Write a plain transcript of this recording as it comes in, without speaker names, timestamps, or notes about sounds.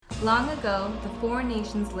Long ago, the four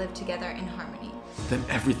nations lived together in harmony. Then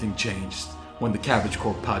everything changed when the Cabbage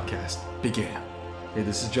Corp podcast began. Hey,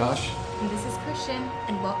 this is Josh. And this is Christian,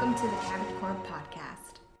 and welcome to the Cabbage Corp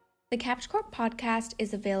podcast. The Cabbage Corp podcast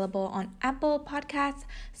is available on Apple Podcasts,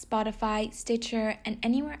 Spotify, Stitcher, and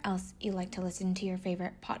anywhere else you like to listen to your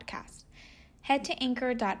favorite podcast. Head to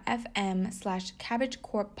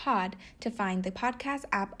anchor.fm/cabbagecorppod to find the podcast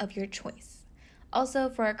app of your choice. Also,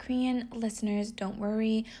 for our Korean listeners, don't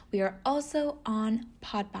worry, we are also on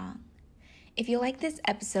Podbbang. If you like this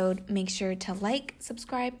episode, make sure to like,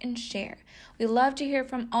 subscribe, and share. We love to hear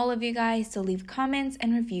from all of you guys, so leave comments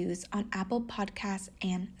and reviews on Apple Podcasts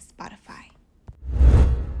and Spotify.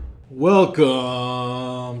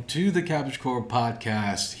 Welcome to the Cabbage Corp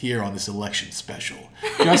podcast here on this election special.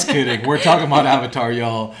 Just kidding. We're talking about Avatar,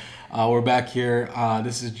 y'all. We're back here.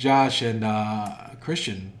 This is Josh and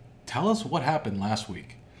Christian. Tell us what happened last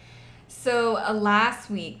week. So last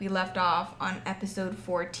week we left off on episode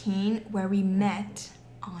 14 where we met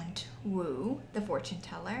Aunt Wu, the fortune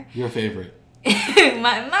teller. Your favorite? Kind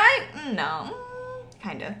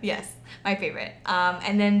of, yes, my favorite.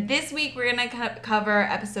 And then this week we're going to cover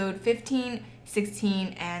episode 15,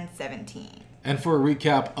 16, and 17. And for a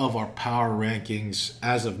recap of our power rankings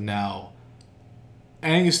as of now,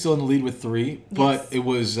 Aang is still in the lead with 3, but it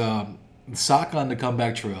was Sokka on the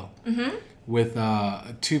comeback trail with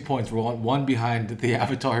 2 points, one behind the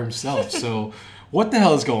Avatar himself. So what the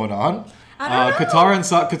hell is going on? I don't know.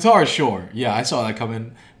 Katara, sure. Yeah, I saw that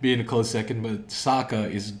coming, being a close second, but Sokka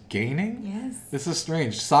is gaining? Yes. This is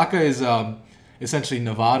strange. Sokka is essentially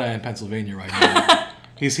Nevada and Pennsylvania right now.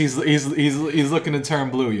 he's looking to turn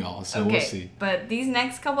blue, y'all, so we'll see. But these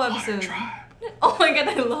next couple episodes... Tribe. Oh my god,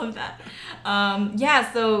 I love that.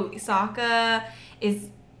 So Sokka is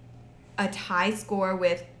a tie score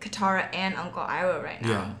with Katara and Uncle Iroh right now.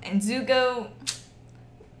 Yeah. And Zuko...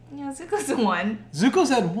 Zuko's the one.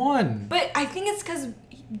 Zuko's at 1. But I think it's because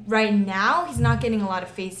right now he's not getting a lot of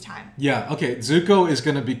face time. Yeah, okay. Zuko is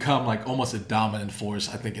going to become like almost a dominant force,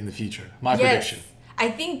 I think, in the future. My prediction.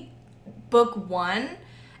 I think book 1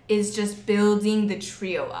 is just building the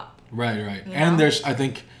trio up. Right. You And know? I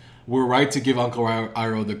think we're right to give Uncle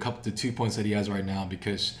Iroh the 2 points that he has right now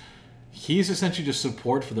because he's essentially just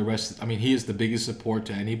support for the rest. I mean, he is the biggest support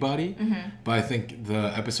to anybody. But I think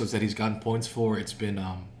the episodes that he's gotten points for, it's been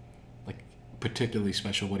particularly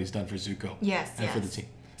special what he's done for Zuko. Yes. For the team.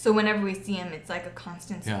 So whenever we see him, it's like a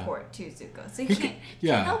constant support to Zuko. So you can't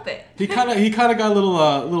help it. He kind of got a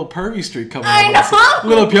little pervy streak coming. I know.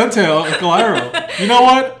 Little Pyeontae, Uncle Iroh. You know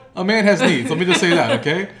what? A man has needs. Let me just say that,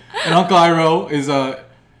 okay? And Uncle Iroh is a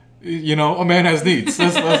man has needs.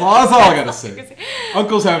 That's all I gotta say.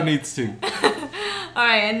 Uncles have needs too. All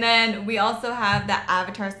right, and then we also have the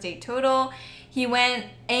Avatar state total.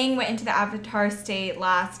 Aang went into the Avatar state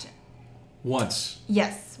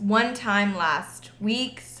one time last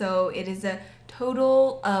week, so it is a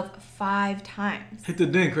total of 5 times. Hit the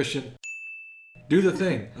ding, Christian. Do the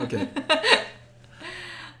thing. Okay.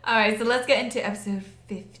 Alright, so let's get into episode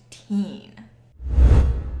 15.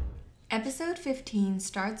 Episode 15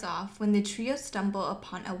 starts off when the trio stumble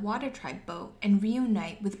upon a water tribe boat and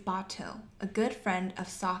reunite with Bato, a good friend of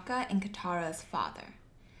Sokka and Katara's father.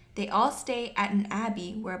 They all stay at an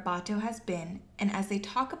abbey where Bato has been, and as they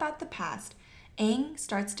talk about the past, Aang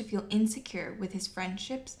starts to feel insecure with his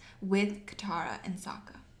friendships with Katara and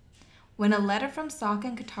Sokka. When a letter from Sokka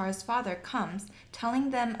and Katara's father comes, telling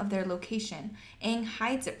them of their location, Aang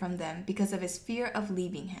hides it from them because of his fear of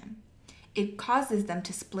leaving him. It causes them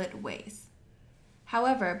to split ways.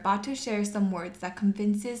 However, Bato shares some words that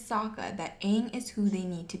convinces Sokka that Aang is who they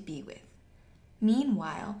need to be with.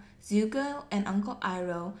 Meanwhile, Zuko and Uncle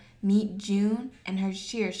Iroh meet June and her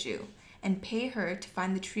Shirshu and pay her to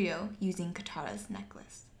find the trio using Katara's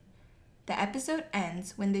necklace. The episode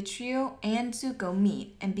ends when the trio and Zuko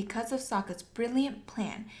meet, and because of Sokka's brilliant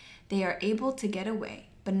plan, they are able to get away,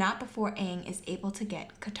 but not before Aang is able to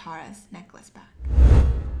get Katara's necklace back.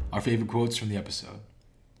 Our favorite quotes from the episode.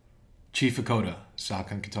 Chief Hakoda,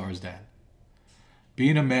 Sokka and Katara's dad.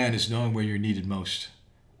 Being a man is knowing where you're needed most.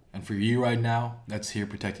 And for you right now, that's here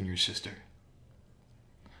protecting your sister.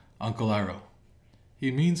 Uncle Iroh.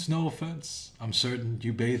 He means no offense. I'm certain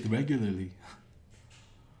you bathe regularly.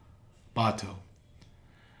 Bato.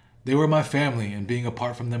 They were my family, and being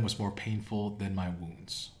apart from them was more painful than my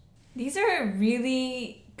wounds. These are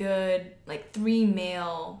really good, 3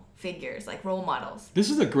 male figures, role models. This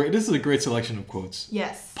is a great selection of quotes.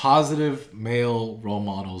 Yes. Positive male role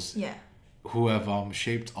models. Yeah. Who have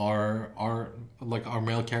shaped our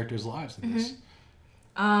male characters' lives in this.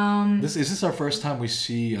 Is this our first time we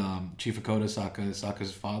see Chief Hakoda,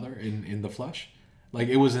 Sokka's father, in the flesh? Like,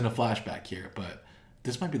 it was in a flashback here, but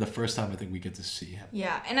this might be the first time I think we get to see him.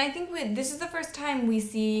 Yeah, and I think this is the first time we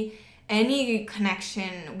see any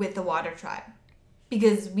connection with the Water Tribe.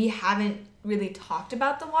 Because we haven't really talked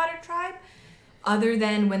about the Water Tribe other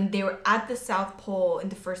than when they were at the South Pole in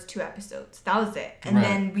the first 2 episodes. That was it. And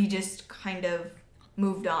then we just kind of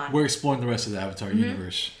moved on. We're exploring the rest of the Avatar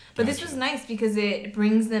universe. But this was nice because it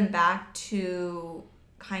brings them back to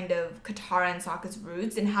kind of Katara and Sokka's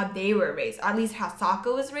roots and how they were raised. At least how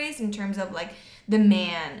Sokka was raised in terms of like the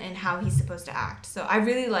man and how he's supposed to act. So I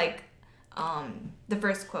really like the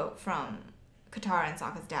first quote from Katara and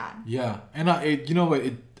Sokka's dad. Yeah. And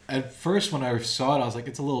at first when I saw it, I was like,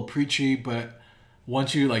 it's a little preachy, but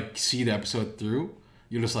once you like see the episode through,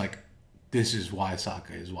 you're just like, this is why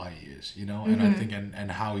Sokka is why he is, you know? And I think,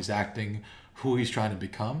 and how he's acting, who he's trying to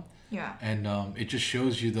become. Yeah. And it just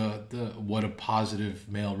shows you the what a positive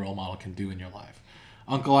male role model can do in your life.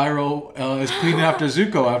 Uncle Iroh is cleaning after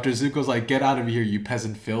Zuko after Zuko's like, get out of here, you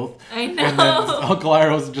peasant filth. I know. And then Uncle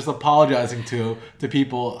Iroh's just apologizing to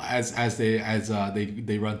people as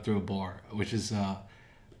they run through a bar, which is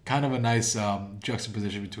kind of a nice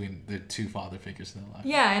juxtaposition between the 2 father figures in their life.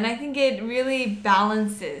 Yeah, and I think it really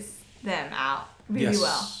balances them out really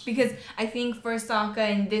well. Because I think for Sokka,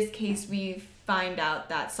 in this case, we find out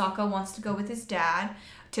that Sokka wants to go with his dad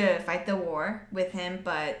to fight the war with him,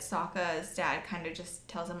 but Sokka's dad kind of just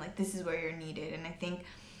tells him, like, this is where you're needed. And I think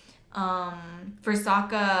for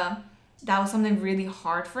Sokka, that was something really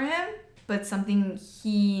hard for him, but something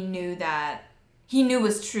he knew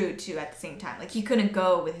was true, too, at the same time. Like, he couldn't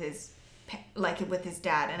go with his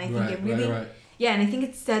dad. And I think it really... Yeah, and I think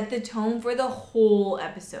it set the tone for the whole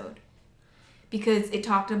episode. Because it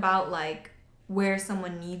talked about, like, where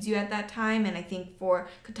someone needs you at that time. And I think for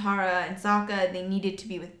Katara and Sokka, they needed to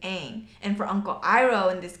be with Aang. And for Uncle Iroh,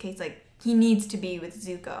 in this case, like, he needs to be with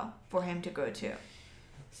Zuko for him to grow too.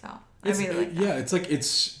 So, I really like that. Yeah, it's like,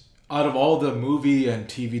 it's out of all the movie and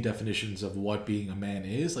TV definitions of what being a man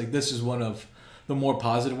is, like, this is one of the more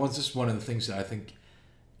positive ones. This is one of the things that I think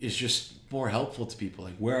is just more helpful to people.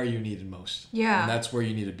 Like, where are you needed most? Yeah. And that's where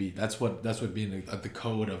you need to be. That's what being the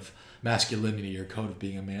code of masculinity or code of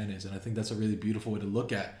being a man is. And I think that's a really beautiful way to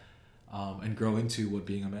look at and grow into what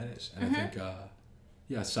being a man is. And I think,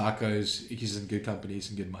 Sokka he's in good company, he's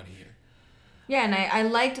in good money here. Yeah, and I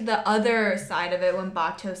liked the other side of it when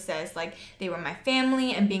Bato says, like, they were my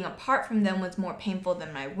family and being apart from them was more painful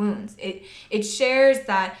than my wounds. It shares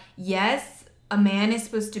that, yes, a man is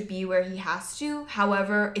supposed to be where he has to.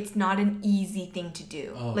 However, it's not an easy thing to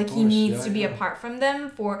do. He needs to be apart from them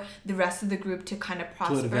for the rest of the group to kind of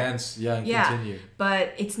prosper. To advance, and continue.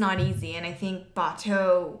 But it's not easy. And I think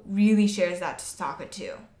Bato really shares that to Sokka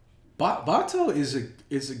too. Bato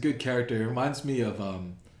is a good character. It reminds me of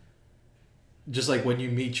just like when you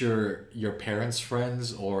meet your parents'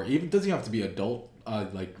 friends, or even doesn't have to be adult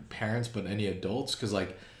like parents, but any adults, because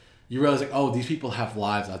like you realize, like, oh, these people have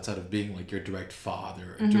lives outside of being like your direct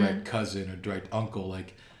father or direct cousin or direct uncle.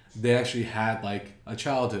 Like, they actually had like a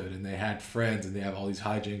childhood and they had friends and they have all these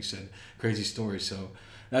hijinks and crazy stories. So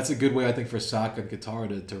that's a good way, I think, for Sokka and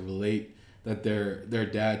Katara to relate that their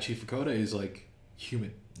dad, Chief Hakoda, is like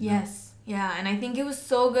human. Yes. Yeah, and I think it was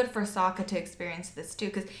so good for Sokka to experience this too,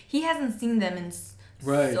 because he hasn't seen them in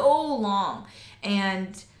so long.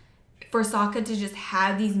 And for Sokka to just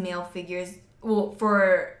have these male figures,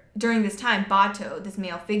 during this time, Bato, this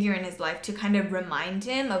male figure in his life, to kind of remind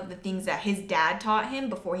him of the things that his dad taught him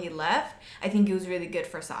before he left, I think it was really good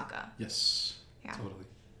for Sokka. Yes. Yeah. Totally.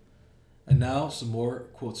 And now some more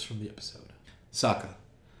quotes from the episode. Sokka,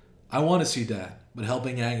 I want to see Dad, but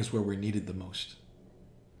helping Aang is where we're needed the most.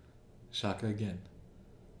 Sokka again.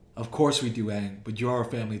 Of course we do, Aang, but you're our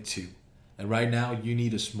family too. And right now, you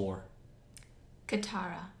need us more.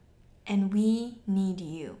 Katara, and we need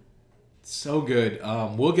you. So good.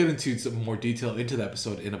 We'll get into some more detail into the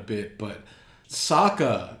episode in a bit, but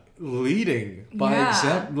Sokka leading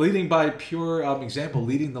by pure example,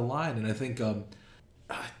 leading the line. And I think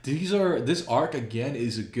this arc again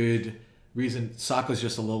is a good reason. Sokka's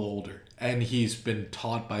just a little older, and he's been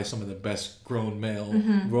taught by some of the best grown male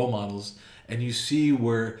role models, and you see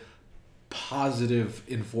where positive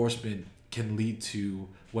enforcement can lead to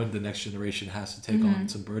when the next generation has to take on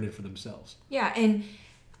some burden for themselves. Yeah, and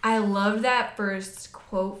I love that first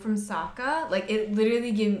quote from Sokka. Like, it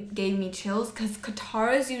literally gave me chills, because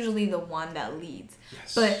Katara's usually the one that leads.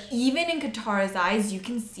 Yes. But even in Katara's eyes, you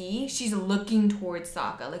can see she's looking towards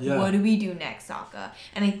Sokka. Like, what do we do next, Sokka?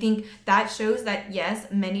 And I think that shows that, yes,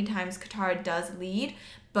 many times Katara does lead,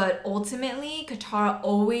 but ultimately, Katara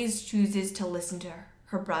always chooses to listen to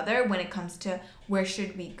her brother when it comes to where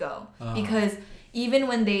should we go. Because even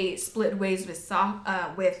when they split ways with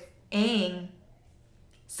with Aang,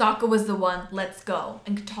 Sokka was the one, let's go.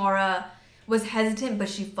 And Katara was hesitant, but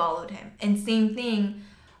she followed him. And same thing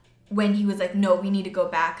when he was like, no, we need to go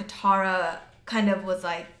back. Katara kind of was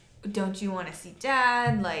like, don't you want to see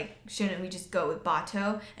Dad? Like, shouldn't we just go with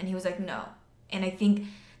Bato? And he was like, no. And I think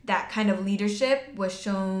that kind of leadership was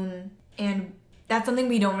shown, and that's something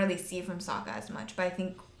we don't really see from Sokka as much. But I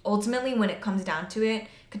think ultimately, when it comes down to it,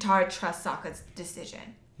 Katara trusts Sokka's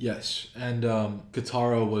decision. Yes, and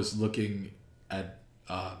Katara was looking at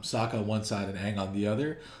Sokka on one side and Aang on the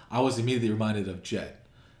other. I was immediately reminded of Jet,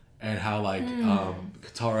 and how like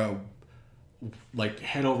Katara, like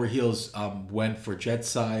head over heels, went for Jet's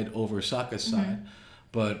side over Sokka's side,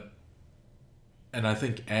 and I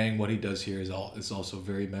think Aang, what he does here is also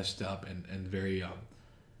very messed up and very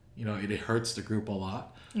it hurts the group a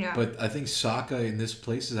lot. Yeah. But I think Sokka in this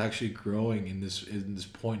place is actually growing in this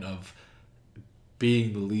point of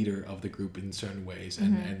being the leader of the group in certain ways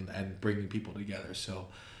and bringing people together. So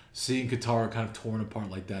seeing Katara kind of torn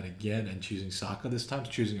apart like that again and choosing Sokka this time,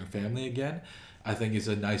 choosing her family again, I think is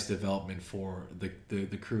a nice development for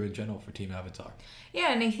the crew in general for Team Avatar.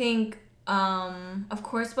 Yeah, and I think, of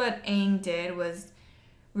course, what Aang did was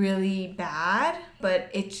really bad, but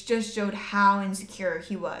it just showed how insecure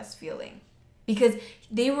he was feeling. Because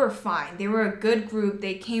they were fine. They were a good group.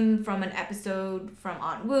 They came from an episode from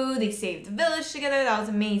Aunt Wu. They saved the village together. That was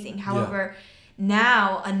amazing. However,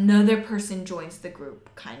 now another person joins the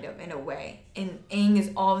group, kind of, in a way. And Aang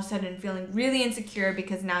is all of a sudden feeling really insecure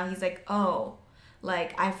because now he's like, oh,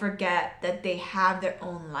 like, I forget that they have their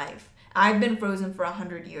own life. I've been frozen for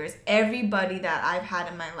 100 years. Everybody that I've had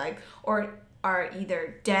in my life are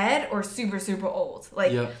either dead or super, super old.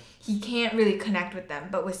 Like, he can't really connect with them.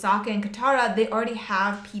 But with Sokka and Katara, they already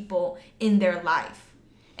have people in their life.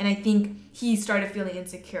 And I think he started feeling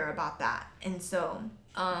insecure about that. And so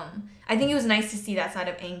I think it was nice to see that side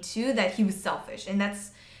of Aang too, that he was selfish. And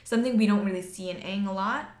that's something we don't really see in Aang a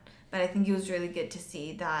lot. But I think it was really good to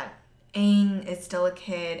see that Aang is still a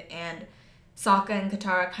kid and Sokka and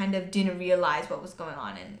Katara kind of didn't realize what was going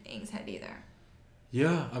on in Aang's head either.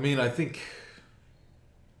 Yeah, I mean, I think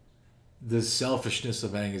the selfishness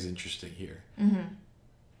of Aang is interesting here.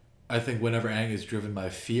 I think whenever Aang is driven by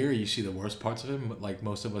fear, you see the worst parts of him, like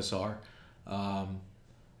most of us are.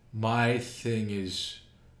 My thing is,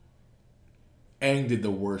 Aang did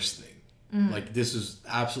the worst thing. Like, this is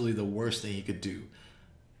absolutely the worst thing he could do.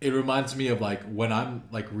 It reminds me of, like, when I'm,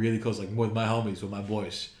 like, really close, like, with my homies, with my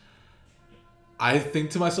boys. I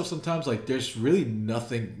think to myself sometimes, like, there's really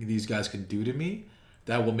nothing these guys can do to me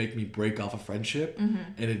that will make me break off a friendship.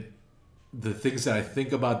 And the things that I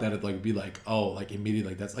think about that, it like be like, oh, like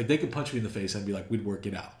immediately, like that's like they could punch me in the face and be like, we'd work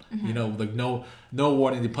it out. You know, like no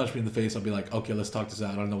warning. They punch me in the face, I'll be like, okay, let's talk this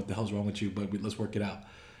out. I don't know what the hell's wrong with you, but let's work it out.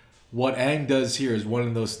 What Aang does here is one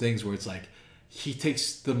of those things where it's like he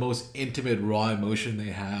takes the most intimate, raw emotion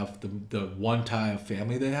they have, the one tie of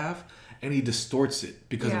family they have, and he distorts it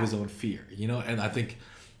because of his own fear. You know, and I think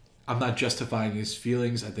I'm not justifying his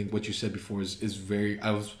feelings. I think what you said before is very...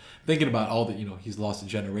 I was thinking about all that, he's lost a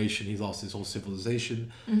generation. He's lost his whole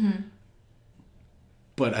civilization.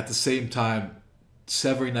 But at the same time,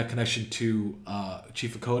 severing that connection to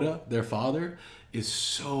Chief Hakoda, their father, is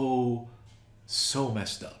so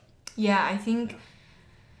messed up. Yeah, I think...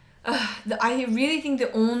 I really think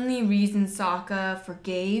the only reason Sokka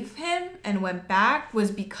forgave him and went back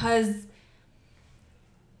was because...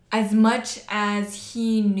 as much as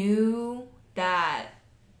he knew that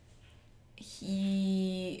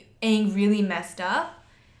Aang really messed up,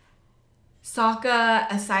 Sokka,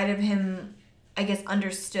 aside of him, I guess,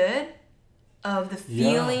 understood of the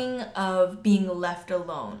feeling of being left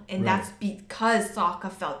alone. And that's because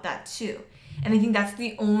Sokka felt that too. And I think that's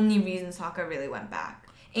the only reason Sokka really went back.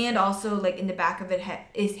 And also, like, in the back of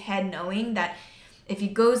his head knowing that if he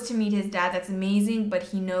goes to meet his dad, that's amazing, but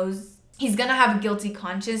he knows... he's gonna have a guilty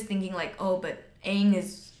conscience thinking like, oh, but Aang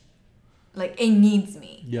needs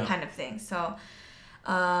me, kind of thing. So,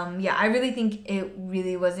 I really think it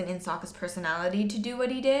really wasn't in Sokka's personality to do what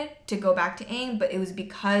he did, to go back to Aang, but it was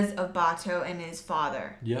because of Bato and his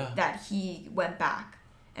father that he went back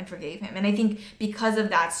and forgave him. And I think because of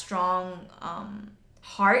that strong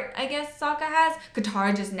heart, I guess, Sokka has,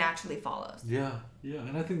 Katara just naturally follows. Yeah,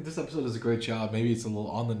 and I think this episode does a great job. Maybe it's a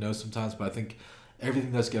little on the nose sometimes, but I think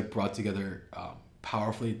everything does get brought together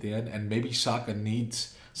powerfully at the end, and maybe Sokka and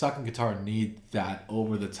Katara need that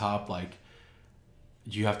over the top, like,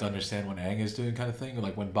 you have to understand what Aang is doing kind of thing. Or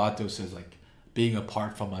like when Bato says, like, being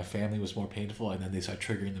apart from my family was more painful, and then they start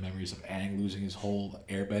triggering the memories of Aang losing his whole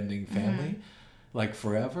airbending family, like,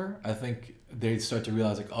 forever. I think they start to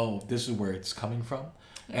realize like, oh, this is where it's coming from.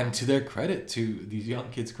 Yeah. And to their credit, to these young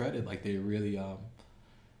kids' credit, like they really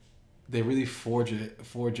forge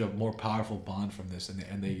a more powerful bond from this,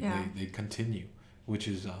 and they continue, which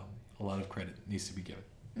is a lot of credit needs to be given.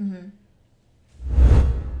 Mm-hmm.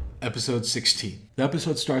 Episode 16. The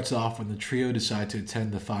episode starts off when the trio decide to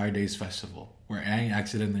attend the Fire Days Festival, where Aang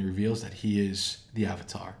accidentally reveals that he is the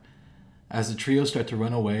Avatar. As the trio start to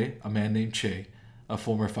run away, a man named Che, a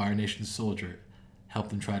former Fire Nation soldier,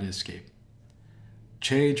 helped them try to escape.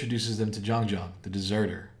 Che introduces them to Zhang Zhang, the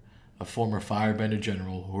deserter, a former firebender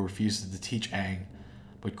general who refuses to teach Aang,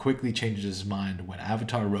 but quickly changes his mind when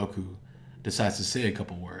Avatar Roku decides to say a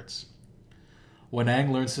couple words. When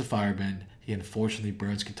Aang learns to firebend, he unfortunately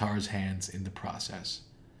burns Katara's hands in the process.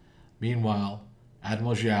 Meanwhile,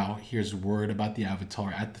 Admiral Zhao hears word about the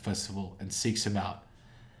Avatar at the festival and seeks him out.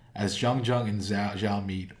 As Zhang Zhang and Zhao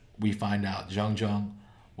meet, we find out Zhang Zhang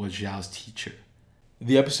was Zhao's teacher.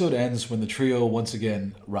 The episode ends when the trio once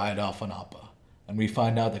again ride off on Appa, and we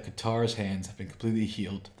find out that Katara's hands have been completely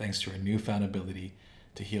healed thanks to her newfound ability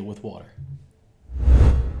to heal with water.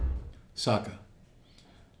 Sokka.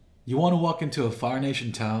 You want to walk into a Fire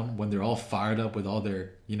Nation town when they're all fired up with all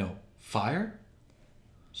their, fire?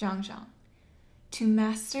 Zhang Zhang. To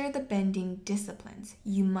master the bending disciplines,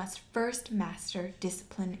 you must first master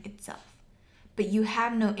discipline itself. But you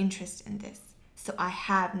have no interest in this, so I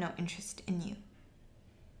have no interest in you.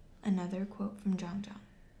 Another quote from Zhang Zhang.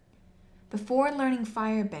 Before learning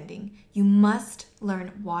firebending, you must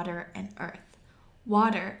learn water and earth.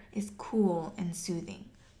 Water is cool and soothing.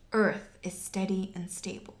 Earth is steady and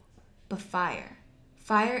stable. But fire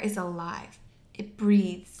is alive. It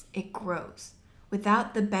breathes, it grows.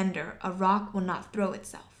 Without the bender, a rock will not throw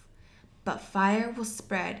itself. But fire will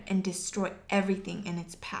spread and destroy everything in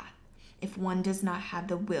its path if one does not have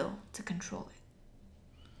the will to control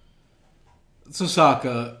it. So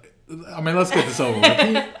Sokka, let's get this over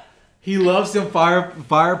with. He loves them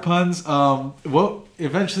fire puns.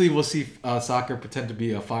 Eventually we'll see Sokka pretend to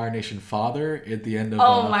be a Fire Nation father at the end of.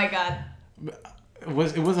 Oh my god! It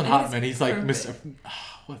wasn't Hotman. He's like Mr.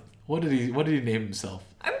 What did he name himself?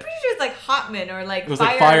 I'm pretty sure it's like Hotman or like. It was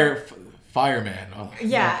fire... like Fireman. Oh,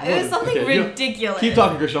 yeah, it was something ridiculous. Keep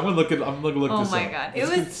talking, Christian. I'm gonna look this up. Oh my god, it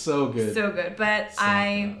was so good. So good, but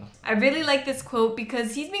I really like this quote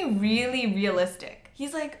because he's being really realistic.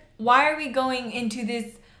 He's like, why are we going into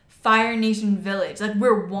this Fire Nation village? Like,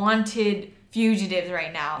 we're wanted fugitives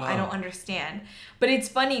right now. I don't understand. But it's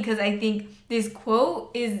funny because I think this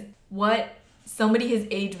quote is what somebody his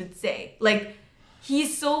age would say. Like,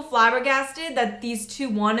 he's so flabbergasted that these two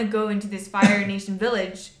want to go into this Fire Nation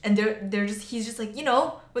village, and he's just like,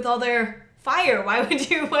 with all their fire, why would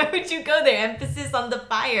you go there? Emphasis on the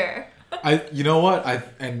fire.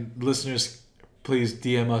 And listeners, please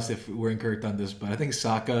DM us if we're incorrect on this, but I think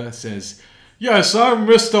Sokka says, "Yes, I'm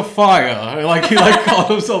Mr. Fire." Like he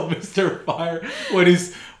called himself Mr. Fire when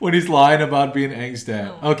he's lying about being Aang's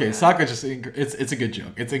dad. Oh okay, Sokka it's a good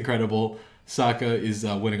joke. It's incredible. Sokka is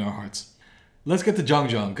winning our hearts. Let's get to Zhang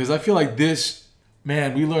Zhang because I feel like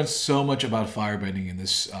we learned so much about firebending in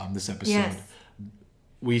this episode. Yes.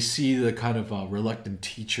 We see the kind of reluctant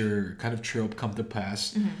teacher kind of trope come to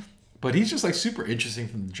pass. Mm-hmm. But he's just super interesting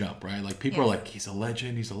from the jump, right? Like people are like, he's a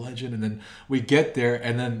legend, and then we get there,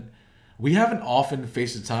 and then we haven't often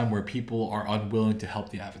faced a time where people are unwilling to help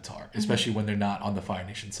the Avatar, especially when they're not on the Fire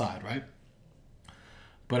Nation side, right?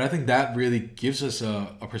 But I think that really gives us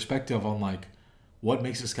a perspective on what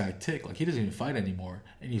makes this guy tick. Like he doesn't even fight anymore,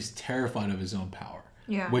 and he's terrified of his own power,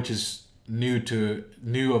 which is new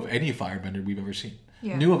of any firebender we've ever seen.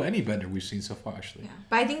 Yeah. New of any bender we've seen so far, actually. Yeah.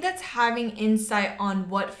 But I think that's having insight on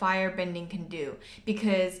what firebending can do.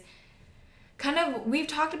 Because we've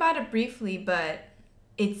talked about it briefly, but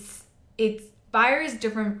it's fire is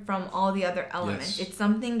different from all the other elements. Yes. It's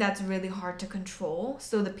something that's really hard to control.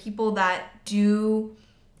 So the people that do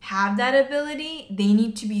have that ability, they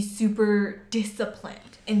need to be super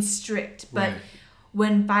disciplined and strict. But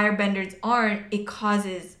when firebenders aren't, it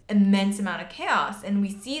causes immense amount of chaos, and we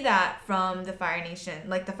see that from the Fire Nation,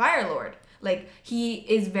 like the Fire Lord. Like he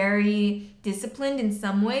is very disciplined in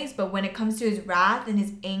some ways, but when it comes to his wrath and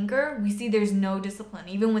his anger, we see there's no discipline,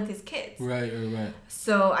 even with his kids. Right.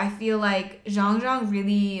 So I feel like Zhang Zhang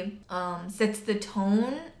really sets the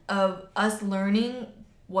tone of us learning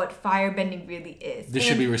what firebending really is. This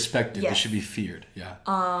should be respected. Yes. This should be feared. Yeah.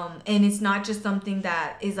 And it's not just something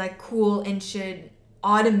that is cool and should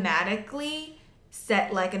automatically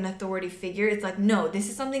set an authority figure. It's no, this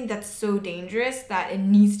is something that's so dangerous that it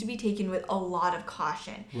needs to be taken with a lot of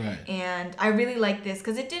caution. Right. And I really like this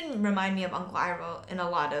because it didn't remind me of Uncle Iroh in a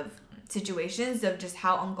lot of situations of just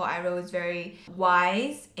how Uncle Iroh is very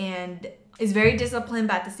wise and is very disciplined,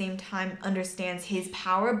 but at the same time understands his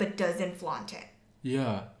power but doesn't flaunt it.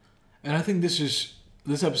 Yeah. And I think this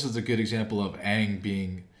episode's a good example of Aang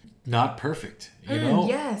being not perfect. You know?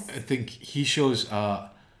 Yes. I think he shows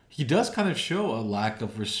he does kind of show a lack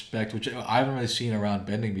of respect, which I haven't really seen around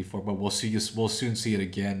Bending before, but we'll soon see it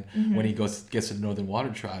again when he gets to the Northern Water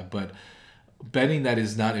Tribe. But Bending that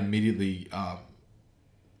is not immediately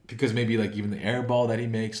because maybe like even the air ball that he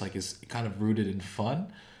makes like is kind of rooted in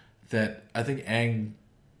fun, that I think Aang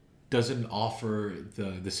doesn't offer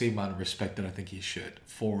the same amount of respect that I think he should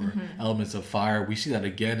for elements of fire. We see that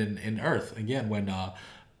again in Earth. Again,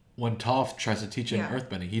 when Toph tries to teach him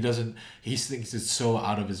earthbending, he thinks it's so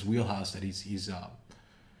out of his wheelhouse that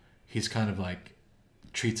he's kind of like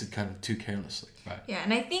treats it kind of too carelessly, right? Yeah,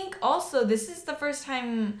 and I think also this is the first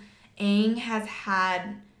time Aang has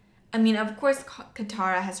had. I mean, of course,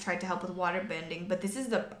 Katara has tried to help with waterbending, but this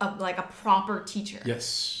is a proper teacher.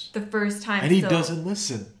 Yes. The first time. And he doesn't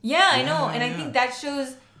listen. Yeah, I know. And I think that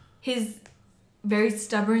shows his very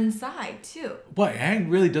stubborn side, too. But Aang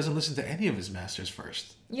really doesn't listen to any of his masters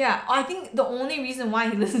first. Yeah, I think the only reason why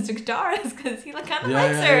he listens to Katara is because he kind of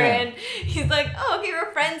likes her. And he's like, oh, okay,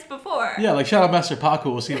 we're friends before. Yeah, like shout out Master Paku.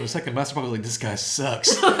 We'll see him in a second. Master Paku's like, this guy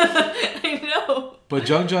sucks. I know. But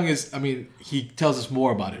Zhang is, I mean, he tells us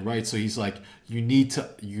more about it, right? So he's like, you need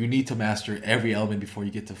to master every element before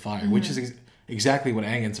you get to fire, which is exactly what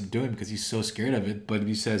Aang ends up doing because he's so scared of it. But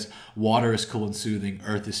he says, water is cool and soothing,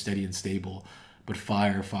 earth is steady and stable, but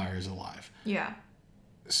fire is alive. Yeah.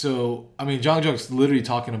 So, I mean, Zhang's literally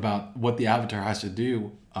talking about what the Avatar has to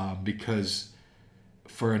do because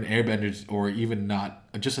for an airbender or even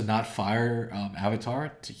just a not fire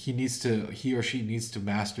Avatar, he or she needs to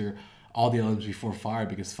master all the elements before fire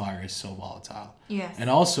because fire is so volatile. Yes. And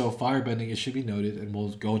also, firebending, it should be noted, and we'll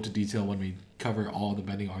go into detail when we cover all the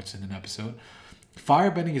bending arts in an episode.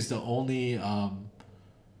 Firebending is the only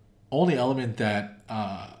element that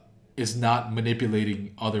is not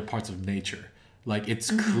manipulating other parts of nature. Like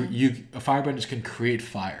firebenders can create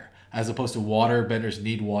fire, as opposed to waterbenders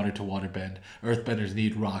need water to waterbend, earthbenders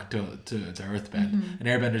need rock to earthbend, and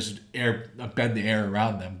airbenders bend the air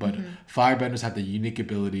around them. But firebenders have the unique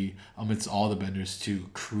ability amidst all the benders to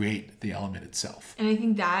create the element itself. And I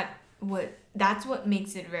think that's what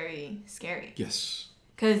makes it very scary. Yes.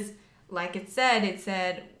 Because, like it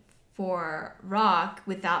said for rock,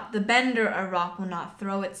 without the bender, a rock will not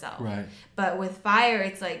throw itself. Right. But with fire,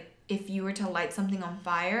 it's like, if you were to light something on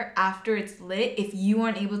fire, after it's lit, if you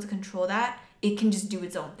aren't able to control that, it can just do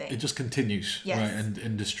its own thing. It just continues, yes. Right,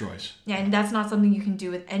 and destroys. Yeah, and that's not something you can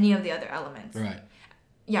do with any of the other elements. Right.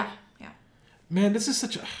 Yeah. Man, this is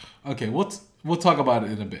such a... Okay, we'll talk about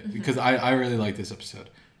it in a bit, because I really like this episode.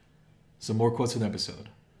 Some more quotes from the episode.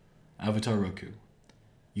 Avatar Roku.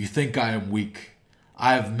 You think I am weak.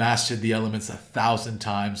 I have mastered the elements 1,000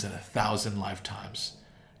 times in 1,000 lifetimes.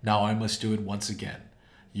 Now I must do it once again.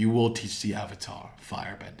 You will teach the Avatar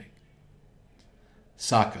firebending.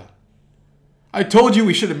 Sokka. I told you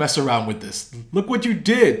we shouldn't mess around with this. Look what you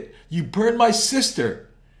did. You burned my sister.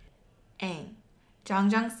 Aang.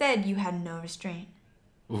 Zhang said you had no restraint.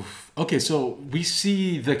 Oof. Okay, so we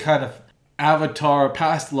see the kind of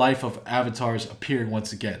past life of avatars appearing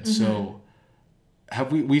once again. So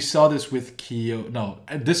we saw this with Kyo. No,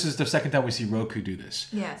 and this is the second time we see Roku do this.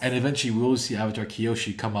 Yes. And eventually we will see Avatar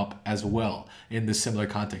Kyoshi come up as well in this similar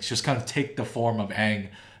context. Just kind of take the form of Aang,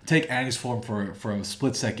 take Aang's form for a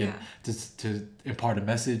split second to impart a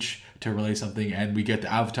message, to relay something, and we get the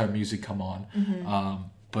Avatar music come on.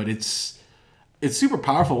 But it's super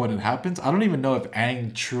powerful when it happens. I don't even know if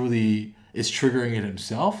Aang truly is triggering it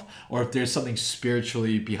himself, or if there's something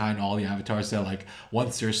spiritually behind all the avatars that, like,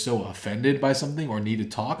 once they're so offended by something or need to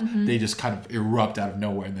talk, they just kind of erupt out of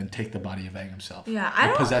nowhere and then take the body of Aang himself. Yeah,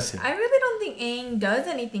 I possess him. I really don't think Aang does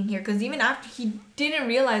anything here, because even after, he didn't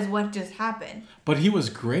realize what just happened. But he was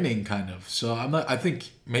grinning, kind of. So I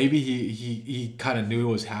think maybe he kind of knew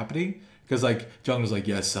what was happening, because like Jung was like,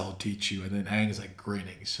 "Yes, I'll teach you," and then Aang is like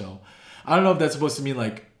grinning. So I don't know if that's supposed to mean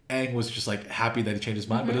like Aang was just like happy that he changed his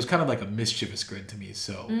mind, but it was kind of like a mischievous grin to me.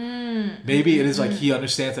 So maybe it is like he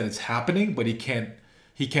understands that it's happening, but he can't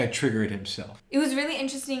trigger it himself. It was really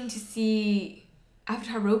interesting to see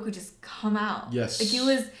Avatar Roku just come out. Yes. Like, it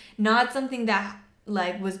was not something that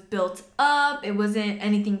like was built up. It wasn't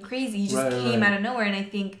anything crazy. He just came out of nowhere, and I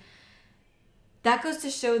think that goes to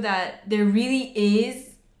show that there really is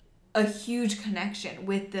a huge connection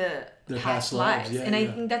with the past lives. Yeah, and I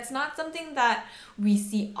think that's not something that we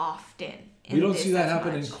see often. We don't see that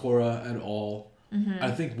happen in Korra at all.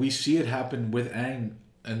 I think we see it happen with Aang,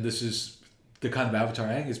 and this is the kind of avatar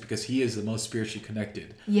Aang is because he is the most spiritually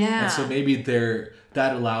connected. Yeah. And so maybe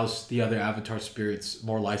that allows the other avatar spirits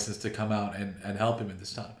more license to come out and help him in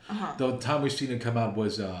this time. The time we've seen him come out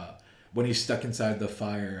was when he's stuck inside the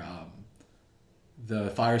fire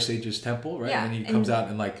sage's temple, right? Yeah, And he comes out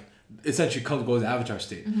and like essentially goes avatar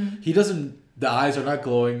state. He doesn't. The eyes are not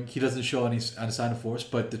glowing. He doesn't show any sign of force,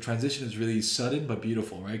 but the transition is really sudden but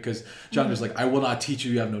beautiful, right? Because Zhang is like, I will not teach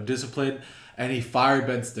you. You have no discipline. And he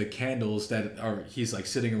firebends the candles that he's like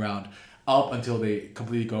sitting around up until they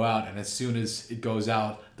completely go out. And as soon as it goes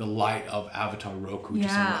out, the light of Avatar Roku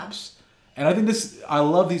just erupts. And I think I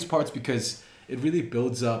love these parts because it really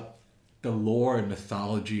builds up the lore and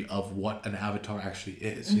mythology of what an avatar actually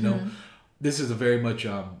is. You know, this is a very much,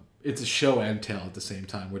 it's a show and tell at the same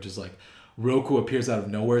time, which is like Roku appears out of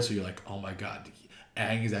nowhere. So you're like, oh my God,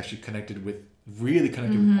 Aang is actually really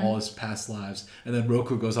connected with all his past lives. And then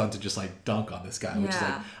Roku goes on to just like dunk on this guy, which is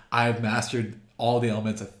like, I've mastered all the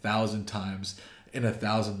elements 1,000 times in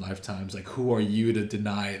 1,000 lifetimes. Like, who are you to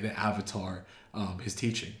deny the avatar his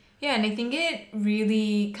teaching? Yeah, and I think it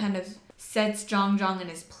really kind of sets Zhang in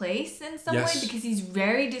his place in some way because he's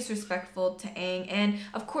very disrespectful to Aang. And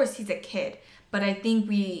of course he's a kid, but I think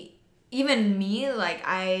even me, like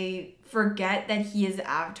I forget that he is the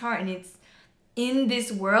avatar, and it's in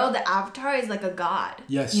this world, the avatar is like a god.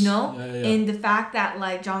 Yes. You know? Yeah. And the fact that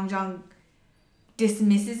like Zhang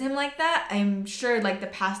dismisses him like that, I'm sure like the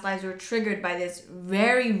past lives were triggered by this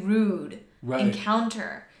very rude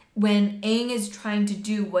encounter when Aang is trying to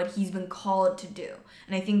do what he's been called to do.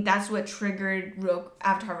 And I think that's what triggered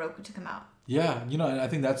Avatar Roku to come out. Yeah, you know, and I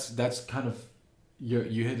think that's kind of, you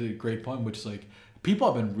hit a great point, which is like,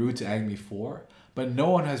 people have been rude to Aang before, but no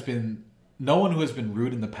one who has been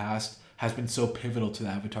rude in the past has been so pivotal to the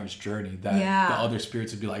Avatar's journey that the other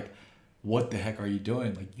spirits would be like, what the heck are you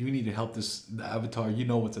doing? Like, you need to help the Avatar. You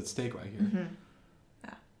know what's at stake right here.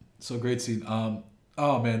 Yeah. So great scene.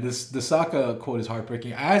 Oh man, the Sokka quote is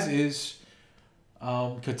heartbreaking, as is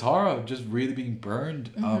Katara just really being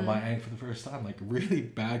burned by Aang for the first time. Like, really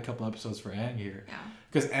bad couple episodes for Aang here. Yeah.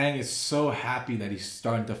 Because Aang is so happy that he's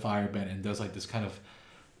starting to firebend and does like this kind of,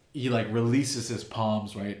 he like releases his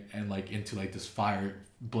palms, right, and like into like this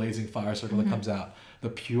blazing fire circle that comes out. The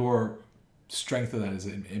pure strength of that is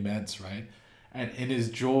immense, right? And in his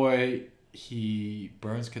joy, he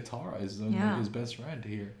burns Katara, his best friend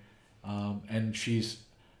here, and she's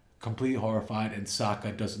completely horrified, and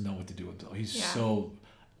Sokka doesn't know what to do until he's so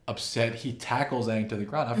upset. He tackles Aang to the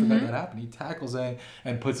ground. I forgot that happened. He tackles Aang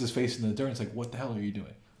and puts his face in the dirt. It's like, what the hell are you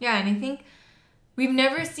doing? Yeah, and I think we've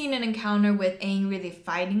never seen an encounter with Aang really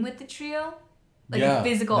fighting with the trio, like a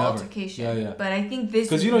physical altercation. Yeah. But I think this,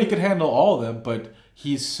 because he could handle all of them, but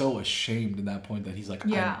he's so ashamed in that point that he's like,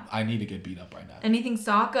 I need to get beat up right now. And I think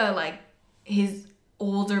Sokka, like his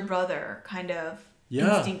older brother, kind of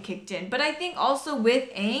instinct kicked in. But I think also with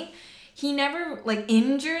Aang, he never like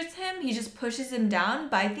injures him. He just pushes him down.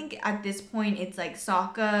 But I think at this point, it's like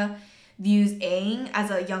Sokka views Aang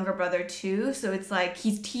as a younger brother too. So it's like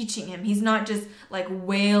he's teaching him. He's not just like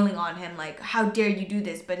wailing on him like, how dare you do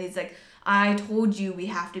this? But he's like, I told you we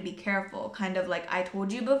have to be careful. Kind of like, I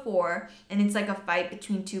told you before. And it's like a fight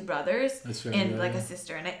between two brothers and like a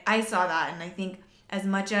sister. And I saw that. And I think as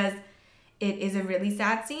much as it is a really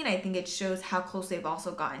sad scene, I think it shows how close they've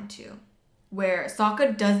also gotten to. Where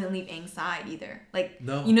Sokka doesn't leave Aang's side either. Like,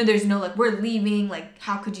 there's no like, we're leaving. Like,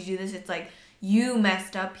 how could you do this? It's like, you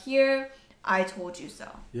messed up here. I told you so.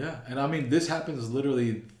 Yeah. And I mean, this happens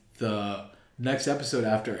literally the next episode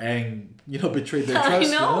after Aang, betrayed their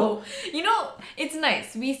trust. I know. It's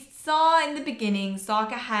nice. We saw in the beginning,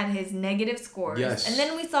 Sokka had his negative scores. Yes. And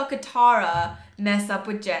then we saw Katara mess up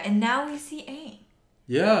with Jet. And now we see Aang.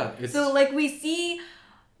 Yeah. So, like, we see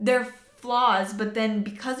their flaws, but then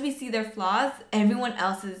because we see their flaws, everyone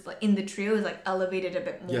else is like in the trio is like elevated a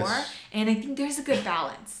bit more. Yes. And I think there's a good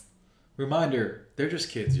balance. Reminder, they're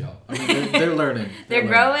just kids, y'all. I mean, they're learning. They're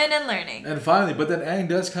growing and learning. And finally, but then Aang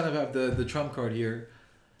does kind of have the trump card here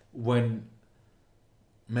when,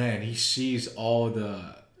 man, he sees all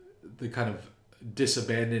the kind of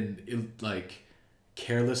disabandoned, like,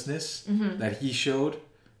 carelessness that he showed,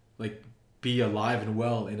 like, be alive and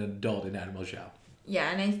well in an adult in Admiral Zhao.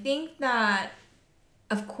 Yeah, and I think that,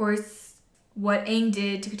 of course, what Aang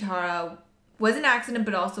did to Katara was an accident,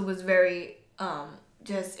 but also was very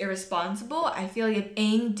just irresponsible. I feel like if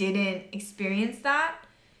Aang didn't experience that,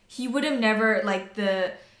 he would have never, like,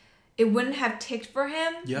 it wouldn't have ticked for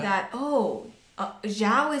him that,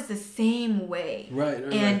 Zhao is the same way. Right.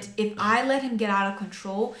 And if I let him get out of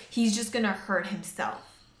control, he's just going to hurt himself.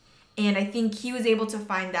 And I think he was able to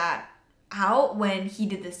find that out when he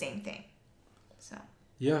did the same thing. So.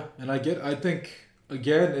 Yeah, and I think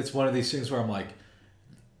again it's one of these things where I'm like,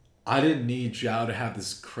 I didn't need Zhao to have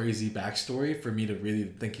this crazy backstory for me to really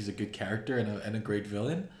think he's a good character and a great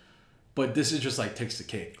villain. But this is just like takes the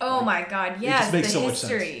cake. Oh Like, my god, it yes, just makes the so much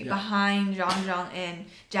sense. history Yeah. behind Zhang and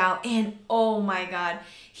Zhao, and oh my god,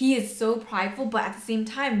 he is so prideful, but at the same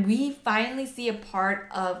time, we finally see a part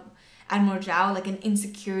of Admiral Zhao, like an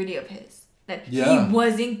insecurity of his, that Yeah. he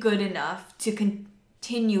wasn't good enough to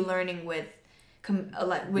continue learning with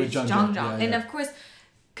With Zhang Zhang. Zhang. Yeah, And yeah. of course,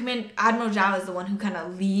 Admiral Zhao is the one who kind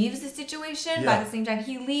of leaves the situation, but Yeah. at the same time,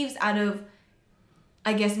 he leaves out of,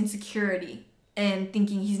 I guess, insecurity and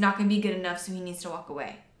thinking he's not going to be good enough, so he needs to walk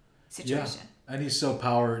away situation. Yeah, and he's so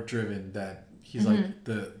power driven that he's like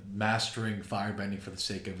the mastering firebending for the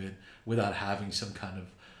sake of it without having some kind of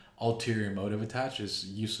ulterior motive attached is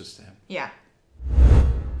useless to him. Yeah.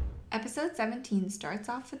 Episode 17 starts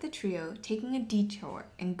off with the trio taking a detour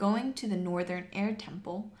and going to the Northern Air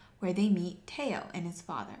Temple where they meet Teo and his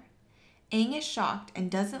father. Aang is shocked and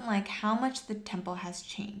doesn't like how much the temple has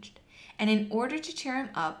changed, and in order to cheer him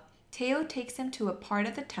up, Teo takes him to a part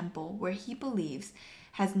of the temple where he believes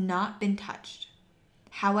has not been touched.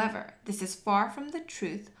 However, this is far from the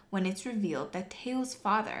truth when it's revealed that Teo's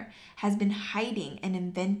father has been hiding and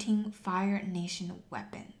inventing Fire Nation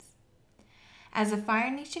weapons. As the Fire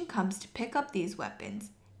Nation comes to pick up these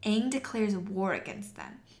weapons, Aang declares war against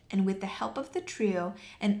them, and with the help of the trio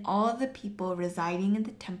and all of the people residing in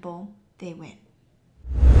the temple, they win.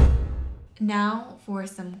 Now for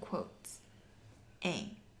some quotes.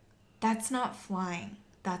 Aang. That's not flying,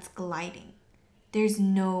 that's gliding. There's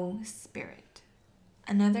no spirit.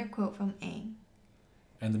 Another quote from Aang.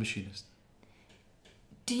 And the machinist.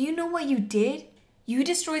 Do you know what you did? You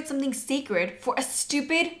destroyed something sacred for a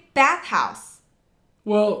stupid bathhouse.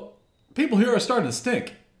 Well, people here are starting to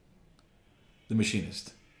stink. The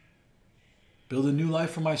machinist. Build a new life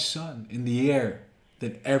for my son in the air,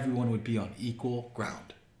 then everyone would be on equal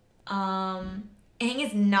ground. Aang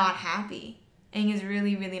is not happy. Aang is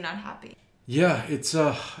really, really not happy. Yeah, it's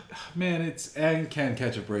Aang can't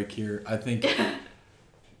catch a break here. I think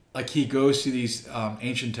like he goes to these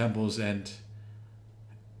ancient temples and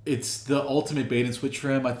it's the ultimate bait and switch for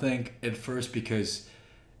him, I think, at first because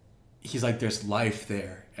he's like there's life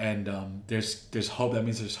there and there's hope. That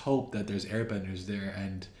means there's hope that there's airbenders there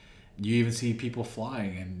and you even see people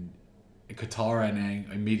flying and Katara and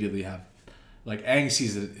Aang immediately have like Aang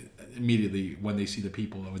sees it immediately when they see the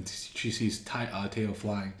people and when she sees Teo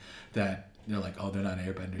flying that they're like, oh, they're not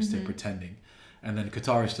airbenders, they're pretending. And then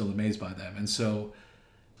Katara is still amazed by them. And so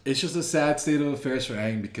it's just a sad state of affairs for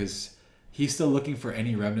Aang because he's still looking for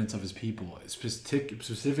any remnants of his people,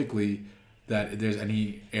 specifically that there's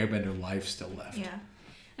any airbender life still left. Yeah.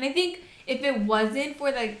 And I think if it wasn't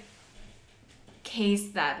for the case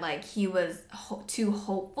that like he was too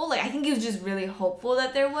hopeful, like I think he was just really hopeful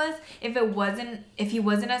that there was, if he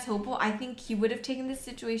wasn't as hopeful, I think he would have taken this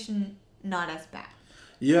situation not as bad.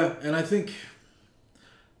 Yeah, and I think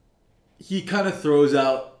he kind of throws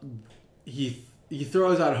out he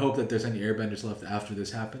throws out hope that there's any airbenders left after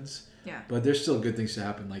this happens. Yeah. But there's still good things to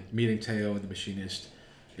happen, like meeting Teo and the machinist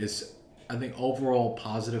is I think overall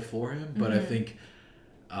positive for him, but I think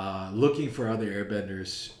looking for other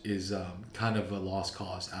airbenders is kind of a lost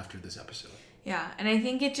cause after this episode. Yeah, and I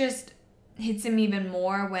think it just hits him even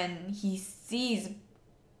more when he sees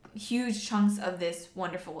huge chunks of this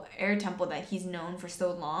wonderful air temple that he's known for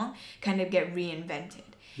so long kind of get reinvented.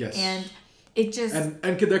 Yes. And it just and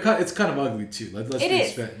they're it's kind of ugly too. Let's it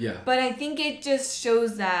is. Yeah. But I think it just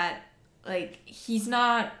shows that like it's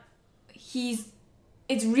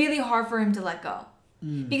really hard for him to let go.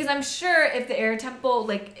 Because I'm sure if the air temple,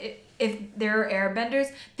 like if there are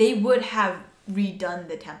airbenders, they would have redone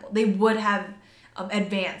the temple. They would have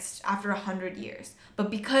advanced after 100 years. But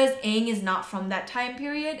because Aang is not from that time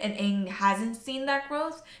period and Aang hasn't seen that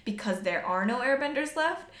growth because there are no airbenders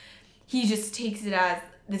left, he just takes it as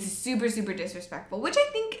this is super, super disrespectful, which I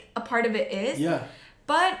think a part of it is. Yeah.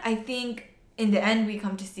 But I think in the end we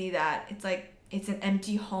come to see that it's like it's an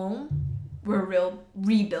empty home. We're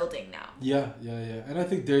rebuilding now. Yeah. And I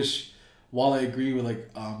think while I agree with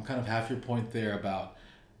like kind of half your point there about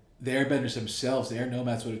the airbenders themselves, the air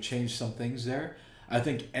nomads would have changed some things there. I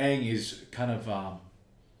think Aang is kind of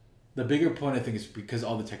the bigger point. I think is because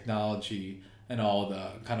all the technology and all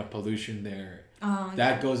the kind of pollution there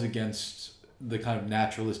that goes against the kind of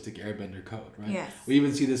naturalistic airbender code, right? Yes. We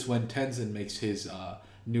even see this when Tenzin makes his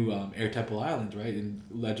new Air Temple Island, right, in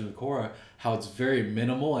Legend of Korra, how it's very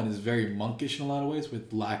minimal and is very monkish in a lot of ways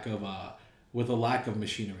with a lack of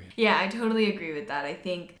machinery. Yeah, I totally agree with that. I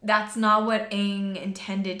think that's not what Aang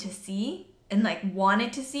intended to see and like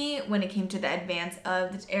wanted to see when it came to the advance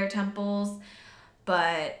of the air temples,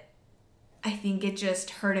 but I think it just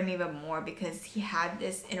hurt him even more because he had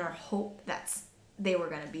this inner hope that they were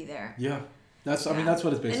going to be there. Yeah. I mean, that's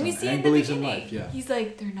what it's based and on. We see Aang believes in life, yeah. He's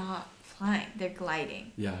like, they're not flying, they're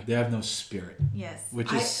gliding. Yeah, they have no spirit. Yes.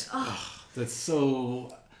 Which is, that's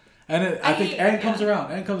so... And I think Aang comes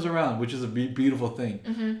around. Aang comes around, which is a beautiful thing.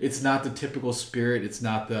 Mm-hmm. It's not the typical spirit. It's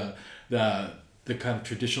not the kind of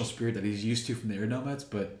traditional spirit that he's used to from the air nomads.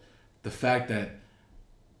 But the fact that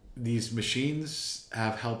these machines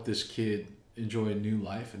have helped this kid enjoy a new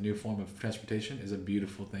life, a new form of transportation, is a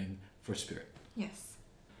beautiful thing for spirit. Yes.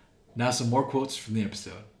 Now some more quotes from the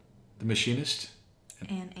episode. The machinist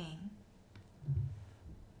and Aang.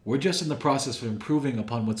 We're just in the process of improving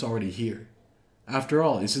upon what's already here. After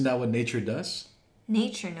all, isn't that what nature does?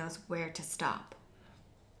 Nature knows where to stop.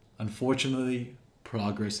 Unfortunately,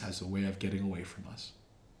 progress has a way of getting away from us.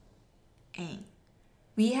 Aang.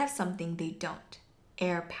 We have something they don't.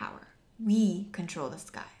 Air power. We control the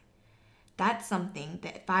sky. That's something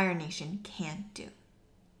that Fire Nation can't do.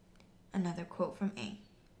 Another quote from Aang.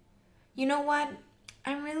 You know what?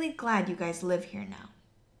 I'm really glad you guys live here now.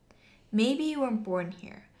 Maybe you weren't born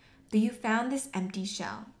here, but you found this empty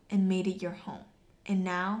shell and made it your home. And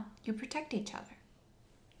now you protect each other.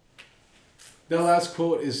 The last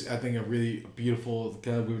quote is, I think, a really beautiful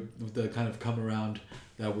the kind of come around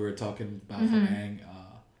that we were talking about from Aang.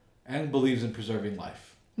 Aang believes in preserving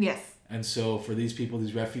life. Yes. And so for these people,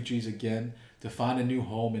 these refugees, again, to find a new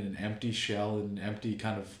home in an empty shell, in an empty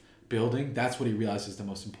kind of building, that's what he realizes is the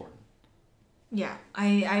most important. Yeah,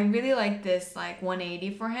 I really like this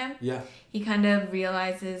 180 for him. Yeah. He kind of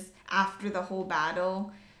realizes after the whole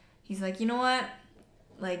battle, he's like, you know what?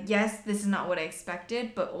 Yes, this is not what I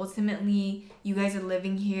expected, but ultimately you guys are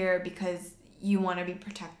living here because you want to be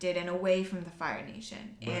protected and away from the Fire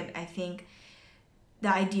Nation. Right. And I think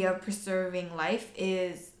the idea of preserving life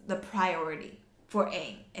is the priority for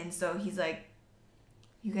Aang. And so he's like,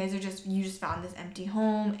 you just found this empty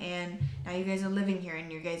home and now you guys are living here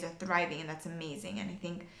and you guys are thriving and that's amazing. And I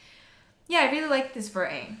think, I really like this for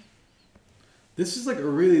Aang. This is a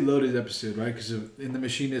really loaded episode, right? Because in the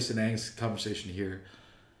Machinist and Aang's conversation here,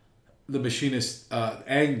 the Machinist,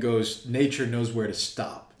 Aang goes, nature knows where to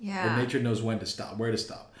stop. Yeah. Or nature knows when to stop, where to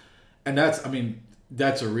stop. And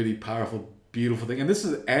that's a really powerful, beautiful thing. And this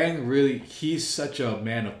is Aang really, he's such a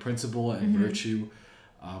man of principle and virtue.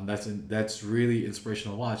 That's really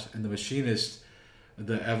inspirational to watch. And the Machinist,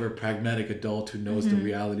 the ever pragmatic adult who knows the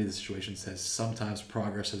reality of the situation, says sometimes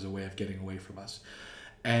progress is a way of getting away from us.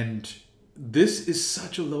 And this is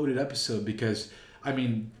such a loaded episode because,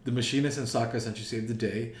 the Machinist and Sokka essentially saved the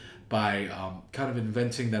day by kind of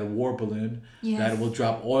inventing that war balloon that will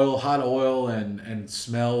drop hot oil and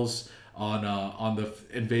smells on the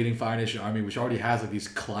invading Fire Nation army, which already has these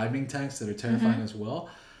climbing tanks that are terrifying as well.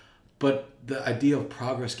 But the idea of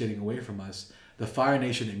progress getting away from us, the Fire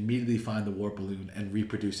Nation immediately find the war balloon and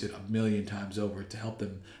reproduce it 1,000,000 times over to help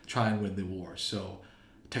them try and win the war. So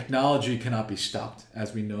technology cannot be stopped,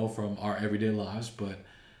 as we know from our everyday lives, but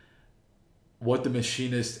what the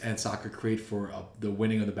Machinist and Sokka create for the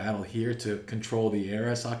winning of the battle here to control the air,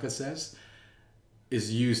 as Sokka says,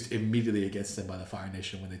 is used immediately against them by the Fire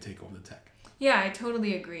Nation when they take over the tech. Yeah, I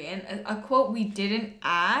totally agree. And a quote we didn't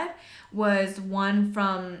add was one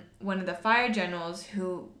from one of the fire generals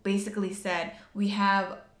who basically said, we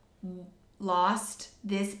have lost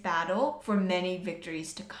this battle for many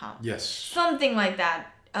victories to come. Yes. Something like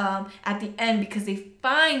that at the end because they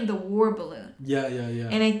find the war balloon. Yeah.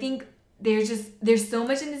 And I think there's so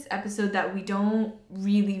much in this episode that we don't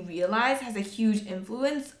really realize has a huge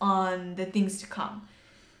influence on the things to come.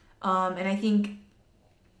 And I think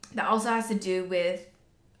that also has to do with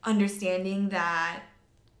understanding that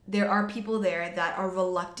there are people there that are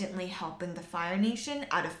reluctantly helping the Fire Nation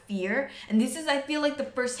out of fear. And this is, I feel the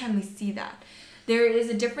first time we see that. There is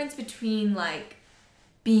a difference between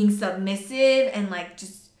being submissive and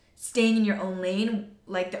just staying in your own lane,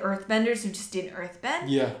 like the earthbenders who just didn't earthbend.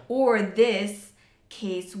 Yeah. Or this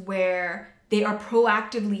case where they are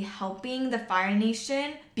proactively helping the Fire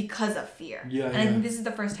Nation because of fear. Yeah. And I think this is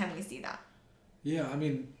the first time we see that. Yeah,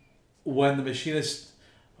 when the Machinist,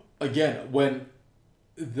 again, when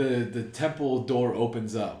the temple door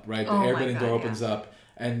opens up, right? The airbending door opens up,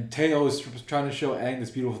 and Teo is trying to show Aang this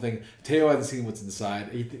beautiful thing. Teo hasn't seen what's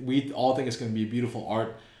inside. We all think it's going to be a beautiful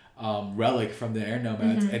art relic from the air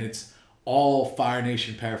nomads, and it's all Fire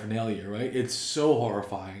Nation paraphernalia, right? It's so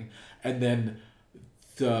horrifying. And then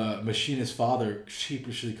the Machinist's father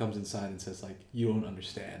sheepishly comes inside and says, you don't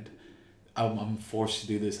understand. I'm forced to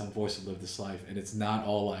do this. I'm forced to live this life. And it's not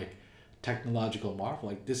all technological marvel.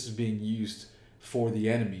 Like, this is being used for the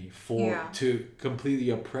enemy, to completely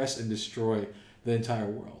oppress and destroy the entire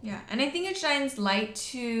world. Yeah, and I think it shines light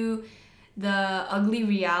to the ugly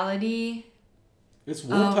reality. It's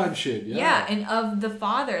wartime shit, yeah. Yeah, and of the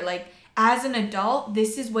father. Like, as an adult,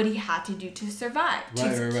 this is what he had to do to survive,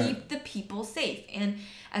 to keep the people safe. And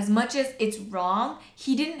as much as it's wrong,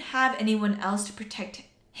 he didn't have anyone else to protect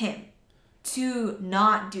him to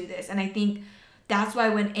not do this. And I think that's why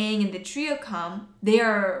when Aang and the trio come, they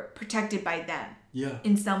are protected by them. Yeah.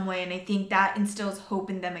 In some way. And I think that instills hope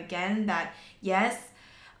in them again that, yes,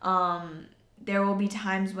 there will be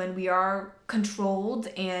times when we are controlled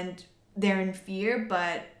and they're in fear,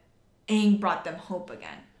 but Aang brought them hope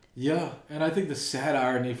again. Yeah, and I think the sad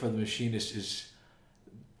irony for the machinist is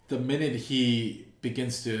the minute he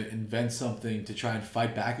begins to invent something to try and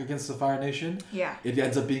fight back against the Fire Nation, it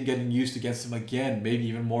ends up getting used against him again, maybe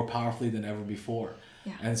even more powerfully than ever before.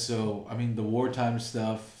 Yeah. And so, I mean, the wartime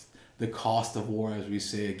stuff, the cost of war, as we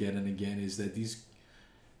say again and again, is that these,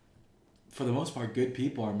 for the most part, good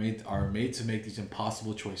people are made to make these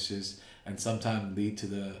impossible choices and sometimes lead to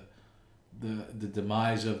the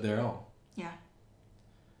demise of their own. Yeah.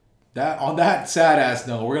 On that sad ass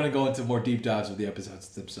note, we're gonna go into more deep dives of the episodes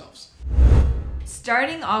themselves.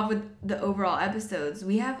 Starting off with the overall episodes,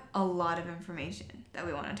 we have a lot of information that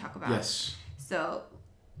we want to talk about. Yes. So,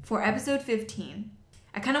 for episode 15,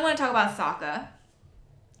 I kind of want to talk about Sokka.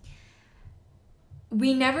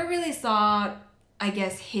 We never really saw, I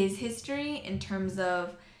guess, his history in terms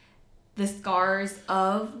of the scars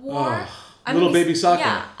of war. Baby Sokka.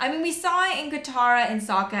 Yeah. I mean, we saw it in Katara and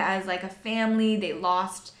Sokka as like a family. They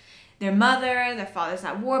lost their mother, their father's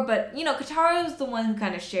at war, but Katara was the one who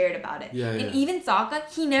kind of shared about it. Yeah, and even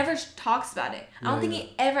Sokka, he never talks about it. I don't think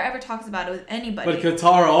he ever talks about it with anybody. But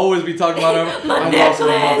Katara always be talking about her. I lost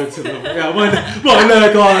my mother to the my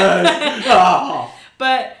necklace.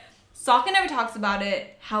 But Sokka never talks about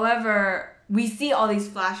it. However, we see all these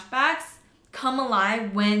flashbacks come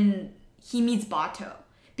alive when he meets Bato.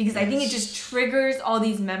 Because I think it just triggers all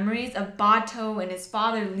these memories of Bato and his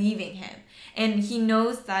father leaving him. And he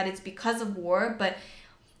knows that it's because of war, but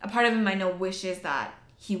a part of him I know wishes that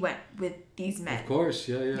he went with these men. Of course,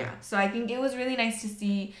 yeah. So I think it was really nice to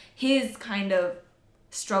see his kind of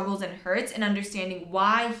struggles and hurts and understanding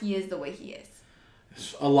why he is the way he is.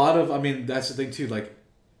 That's the thing too, like,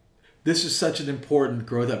 this is such an important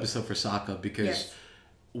growth episode for Sokka because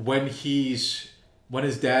when his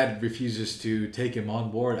dad refuses to take him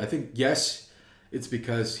on board, I think, yes, it's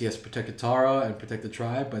because he has to protect Katara and protect the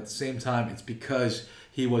tribe, but at the same time, it's because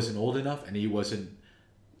he wasn't old enough and he wasn't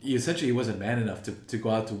man enough to go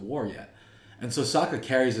out to war yet. And so Sokka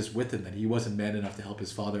carries this with him that he wasn't man enough to help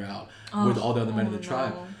his father out with all the other men in the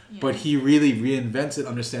tribe. Yeah. But he really reinvents it,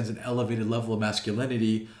 understands an elevated level of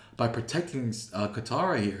masculinity by protecting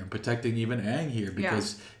Katara here and protecting even Aang here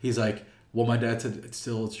because he's like, well, my dad said it's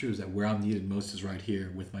true, is that where I'm needed most is right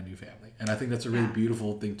here with my new family. And I think that's a really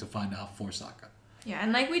beautiful thing to find out for Sokka. Yeah,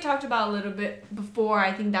 and like we talked about a little bit before,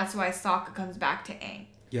 I think that's why Sokka comes back to Aang.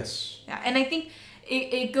 Yes. Yeah, and I think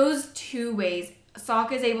it goes two ways.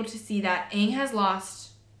 Sokka is able to see that Aang has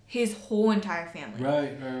lost his whole entire family.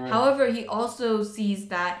 Right. However, he also sees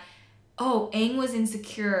that, Aang was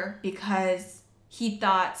insecure because he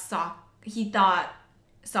thought Sokka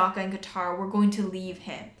and Katara were going to leave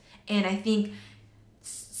him. And I think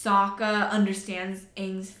Sokka understands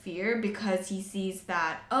Aang's fear because he sees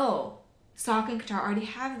that, Sokka and Katara already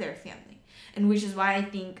have their family. And which is why I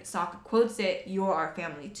think Sokka quotes it, "You're our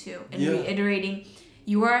family too." And reiterating,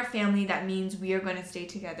 you are our family, that means we are going to stay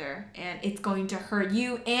together. And it's going to hurt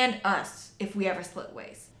you and us if we ever split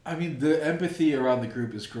ways. I mean, the empathy around the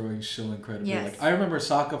group is growing so incredibly. Yes. Like, I remember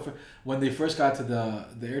Sokka, when they first got to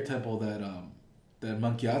the air temple that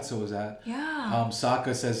Monk Gyatso was at. Yeah.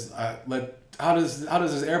 Sokka says, how does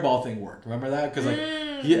this airball thing work? Remember that? Because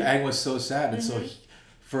Aang was so sad, and so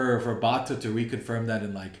for Bato to reconfirm that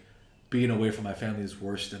and like being away from my family is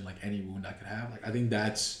worse than like any wound I could have. Like, I think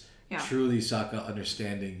that's truly Sokka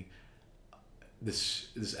understanding this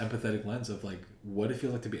empathetic lens of like what it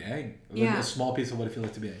feels like to be Aang. Like a small piece of what it feels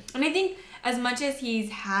like to be Aang. And I think as much as he's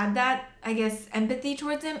had that, I guess, empathy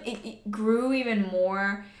towards him, it grew even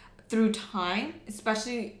more through time,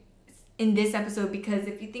 especially in this episode, because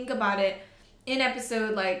if you think about it, in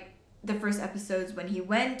episode like the first episodes when he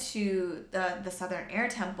went to the Southern Air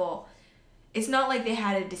Temple, it's not like they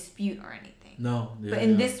had a dispute or anything. No. But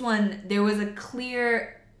in this one, there was a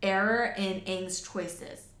clear error in Aang's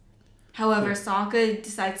choices. However, Sokka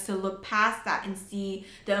decides to look past that and see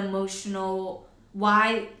the emotional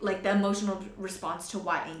response to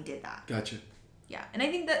why Aang did that. Gotcha. Yeah, and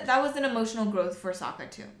I think that was an emotional growth for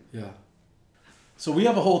Sokka too. Yeah. So we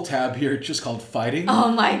have a whole tab here just called fighting.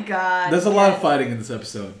 Oh my god. There's a lot of fighting in this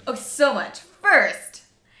episode. Oh, so much. First,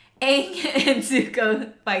 Aang and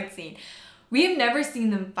Zuko fight scene. We have never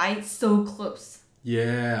seen them fight so close.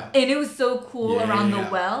 Yeah. And it was so cool around the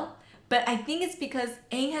Yeah. well. But I think it's because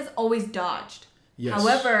Aang has always dodged. Yes.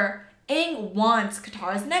 However, Aang wants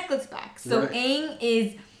Katara's necklace back. So Right. Aang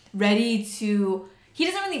is ready to... He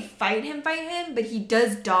doesn't really fight him, but he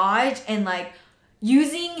does dodge and like...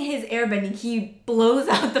 Using his airbending, he blows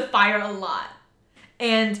out the fire a lot.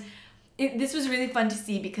 And this was really fun to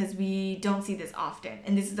see because we don't see this often.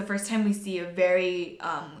 And this is the first time we see a very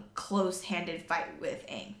close-handed fight with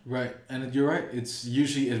Aang. Right, and you're right. It's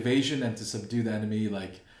usually evasion and to subdue the enemy,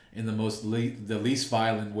 like in the the least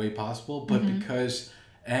violent way possible. But because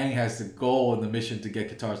Aang has the goal and the mission to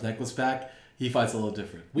get Katara's necklace back, he fights a little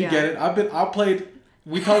different. We get it. I played.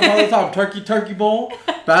 We talk about all the time. Turkey bowl,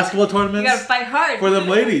 basketball tournaments. You gotta fight hard for them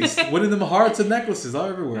ladies, winning them hearts and necklaces all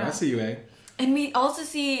everywhere. Yeah. I see you, Aang. And we also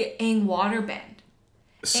see Aang waterbend.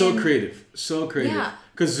 So creative. Yeah.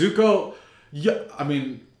 Because Zuko, I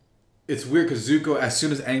mean, it's weird because Zuko, as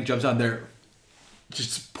soon as Aang jumps on there,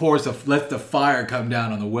 just lets the fire come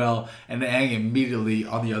down on the well, and Aang immediately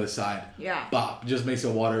on the other side. Yeah. Bop, just makes the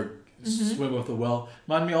water swim with the well.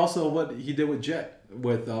 Remind me also of what he did with Jet,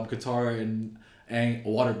 with Katara and Aang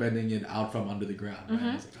waterbending and out from under the ground. Right?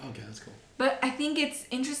 I was like, okay, that's cool. But I think it's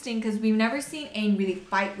interesting because we've never seen Aang really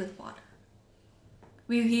fight with water.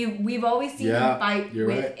 We've always seen him fight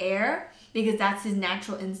with air because that's his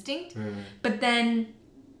natural instinct. Right. But then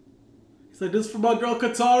he's like, this is for my girl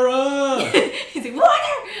Katara. he's like,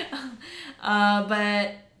 water!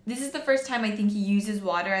 But this is the first time I think he uses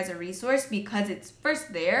water as a resource because it's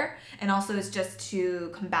first there and also it's just to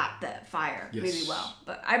combat the fire really well.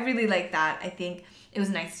 But I really like that. I think it was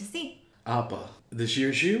nice to see. Appa, the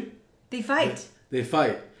Shirshu, They fight. They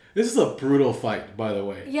fight. This is a brutal fight, by the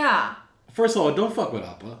way. Yeah. First of all, don't fuck with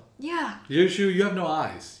Appa. Yeah. Shirshu, you have no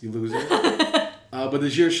eyes, you loser. But the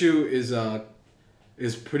Shirshu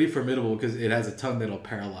is pretty formidable because it has a tongue that'll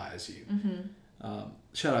paralyze you.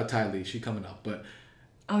 Shout out Ty Lee, she coming up. But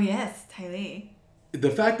oh yes, Ty Lee. the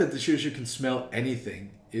fact that the Shirshu can smell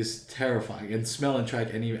anything is terrifying, and smell and track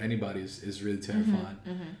anybody is really terrifying.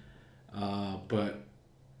 But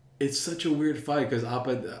it's such a weird fight because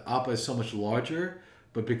Appa is so much larger,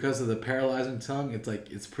 but because of the paralyzing tongue,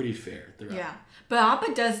 it's pretty fair throughout. Yeah, but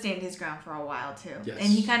Appa does stand his ground for a while too, Yes. and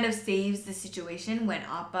he kind of saves the situation when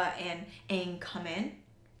Appa and Aang come in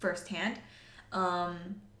firsthand.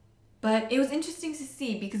 But it was interesting to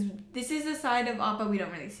see because this is a side of Appa we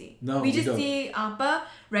don't really see. No, we don't. see Appa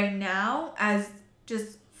right now as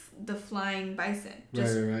just the flying bison,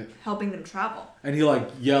 just Right. helping them travel. And he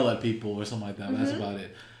yell at people or something like that. That's about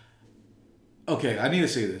it. Okay, I need to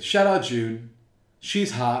say this. Shout out June.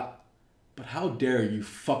 She's hot, but how dare you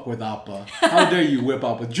fuck with Appa? How dare you whip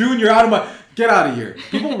Appa? June, you're out of my... Get out of here.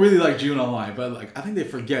 People really like June online, but I think they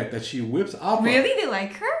forget that she whips Appa. Really? They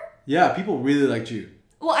like her? Yeah, people really like June.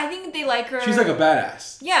 Well, I think they like her. She's like a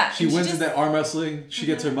badass. Yeah. She wins in that arm wrestling. She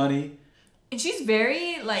gets her money. And she's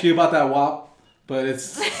very She about that wop, but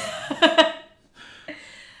it's... Yeah,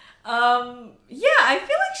 I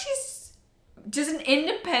feel like she's just an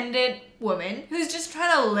independent woman who's just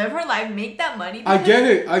trying to live her life, make that money. I get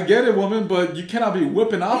it, woman, but you cannot be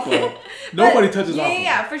whipping Appa. Nobody touches Appa.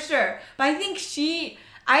 Yeah, for sure. But I think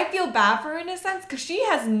I feel bad for her in a sense because she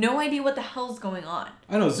has no idea what the hell's going on.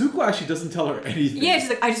 I know, Zuko actually doesn't tell her anything. Yeah, she's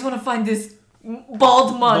like, I just want to find this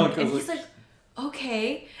bald monk. And he's like, like,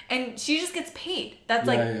 okay. And she just gets paid. That's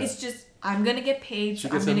it's just, I'm going to get paid, so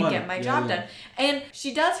I'm going to get my job done. And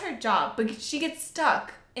she does her job, but she gets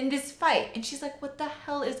stuck in this fight. And she's like, what the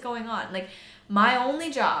hell is going on? Like, my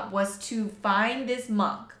only job was to find this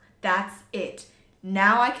monk. That's it.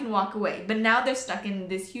 Now I can walk away. But now they're stuck in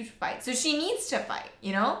this huge fight. So she needs to fight,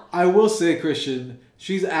 you know? I will say, Christian,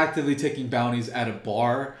 she's actively taking bounties at a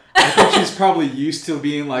bar. I think she's probably used to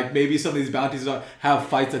being maybe some of these bounties have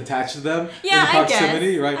fights attached to them. Yeah, in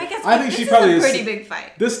proximity, right? I guess. I think she probably is a pretty big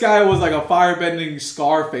fight. This guy was like a firebending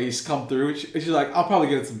Scarface come through. She's like, I'll probably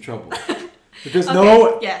get in some trouble. But there's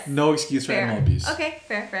no excuse for animal abuse. Okay,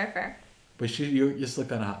 fair. But you just look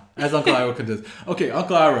kind of hot. As Uncle Iroh could do. Okay,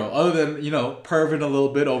 Uncle Iroh, other than, perving a little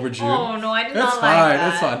bit over June. Oh, no, I did not like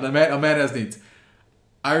that. That's fine. A man has needs.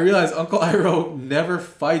 I realize Uncle Iroh never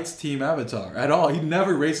fights Team Avatar at all. He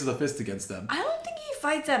never raises a fist against them. I don't think he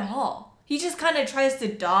fights at all. He just kind of tries to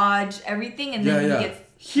dodge everything and then he gets...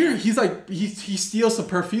 Here, he's he steals some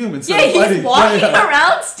perfume instead of fighting. fighting. He's walking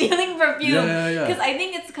around stealing perfume. Yeah. Because I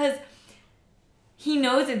think it's because he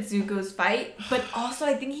knows it's Zuko's fight, but also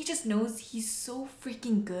I think he just knows he's so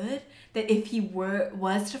freaking good that if he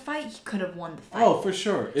was to fight, he could have won the fight. Oh, for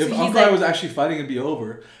sure. If So Uncle Iroh was actually fighting, it'd be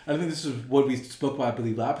over. I think this is what we spoke about, I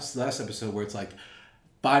believe, last episode, where it's like,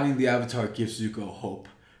 finding the Avatar gives Zuko hope.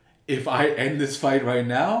 If I end this fight right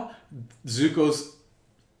now, Zuko's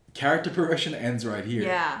character progression ends right here.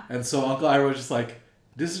 Yeah. And so Uncle Iroh was just like,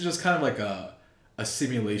 this is just kind of like a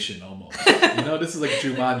simulation almost. You know, this is like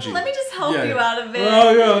Jumanji. Let me just help you out of it.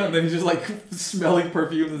 Oh yeah, and then he's just like smelling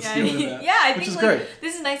perfume and stealing that. Yeah, I which think is great.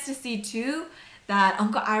 This is nice to see too, that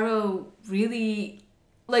Uncle Iroh really,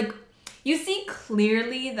 like, you see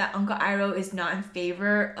clearly that Uncle Iroh is not in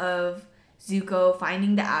favor of Zuko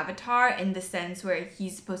finding the Avatar in the sense where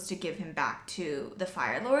he's supposed to give him back to the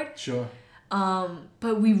Fire Lord. Sure.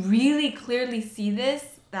 But we really clearly see this,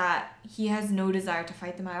 that he has no desire to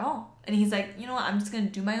fight them at all. And he's like, you know what, I'm just going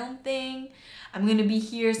to do my own thing. I'm going to be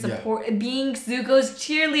here being Zuko's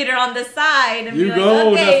cheerleader on the side. And You be go,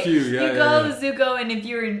 like, okay, nephew. you go, Zuko. And if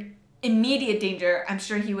you're in immediate danger, I'm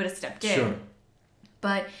sure he would have stepped in. Sure.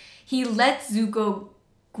 But he lets Zuko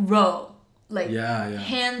grow. Like,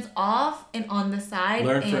 hands off and on the side.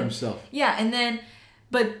 Learn for himself. Yeah, and then,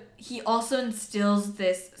 but he also instills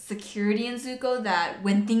this security in Zuko that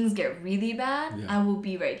when things get really bad, I will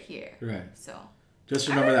be right here. Right. So, just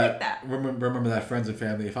remember that. Like that. Remember that, friends and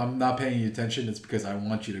family. If I'm not paying you attention, it's because I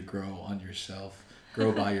want you to grow on yourself.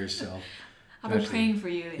 Grow by yourself. I've been praying for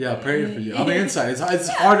you. Yeah, praying for you. On the inside, it's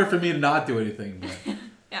harder for me to not do anything. But.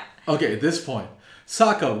 Yeah. Okay, at this point,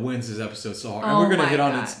 Sokka wins this episode so hard, and we're gonna hit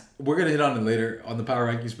on it. We're gonna hit on it later on the power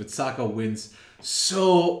rankings. But Sokka wins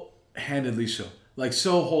so handedly, like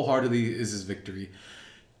so wholeheartedly is his victory.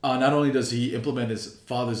 Not only does he implement his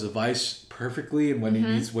father's advice perfectly, and when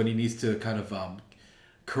he needs to kind of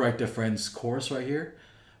correct a friend's course right here,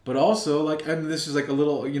 but also like, and this is like a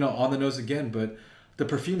little on the nose again, but the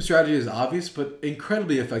perfume strategy is obvious but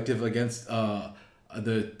incredibly effective against the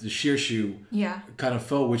Shirshu kind of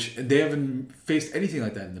foe, which they haven't faced anything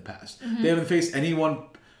like that in the past. They haven't faced anyone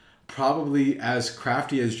probably as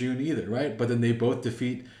crafty as June either, right? But then they both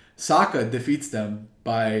Sokka defeats them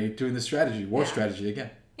by doing the strategy again.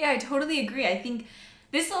 Yeah, I totally agree. I think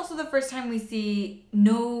this is also the first time we see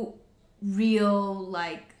no real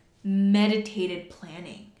like meditated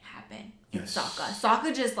planning happen in Sokka.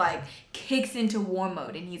 Sokka just like kicks into war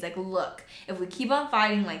mode and he's like, look, if we keep on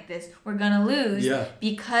fighting like this, we're gonna lose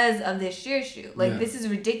because of this Shirshu. Like this is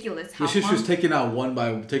ridiculous. The Shirshu's taking us out one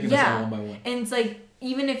by one. And it's like,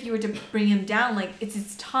 even if you were to bring him down, like it's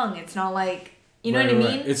his tongue. It's not like, you know what I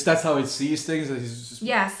mean? That's how he sees things. He's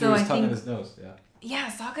just so his tongue in his nose.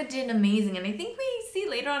 Yeah, Sokka did amazing, and I think we see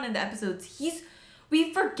later on in the episodes,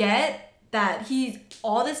 we forget that he's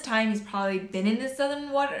all this time he's probably been in the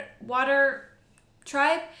Southern Water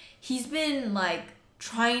tribe. He's been like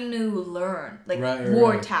trying to learn like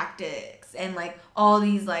war tactics and like all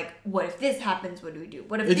these like, what if this happens? What do we do?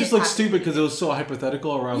 What if it just looks stupid because it was so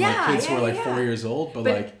hypothetical around like kids who were like 4 years old, but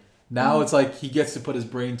like. Now it's like he gets to put his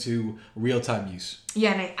brain to real-time use.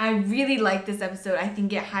 Yeah, and I really like this episode. I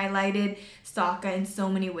think it highlighted Sokka in so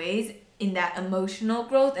many ways in that emotional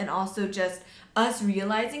growth, and also just us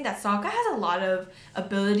realizing that Sokka has a lot of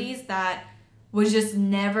abilities that was just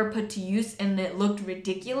never put to use, and it looked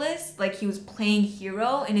ridiculous. Like he was playing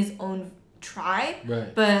hero in his own tribe.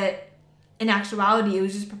 Right. But in actuality, it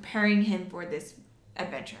was just preparing him for this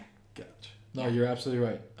adventure. Gotcha. No, you're absolutely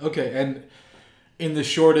right. Okay, and... in the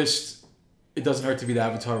shortest, it doesn't hurt to be the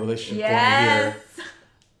Avatar relationship corner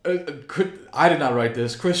here. I did not write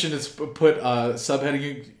this. Christian has put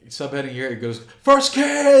subheading here. It goes, first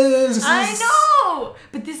kiss! I know!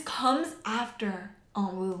 But this comes after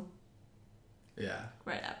Enwu. Yeah.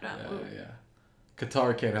 Right after Enwu. Yeah.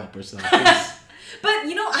 Katara can't help herself. But,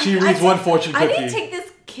 she reads one fortune cookie. I didn't take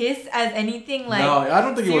this kiss as anything like... No, I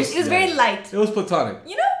don't think it was... It was very light. It was platonic.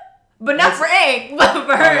 But not for Aang, but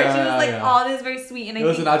for her. She was like, oh, this is very sweet. And it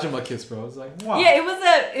was an Ajumma kiss, bro. It was like, wow. Yeah, it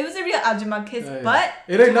was a real Ajumma kiss, but...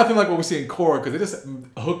 It ain't nothing like what we see in Korra, because they just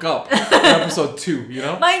hook up in episode 2,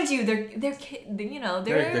 Mind you, they're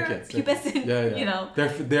pubescent,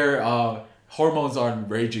 Their hormones aren't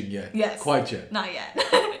raging yet. Yes. Quite yet. Not yet.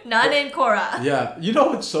 Not in Korra. Yeah.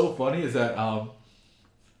 What's so funny is that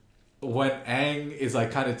when Aang is like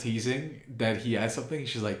kind of teasing that he has something,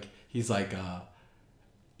 he's like,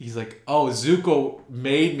 oh, Zuko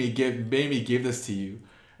made me give this to you.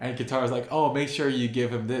 And Katara's like, oh, make sure you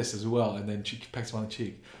give him this as well. And then she pecks him on the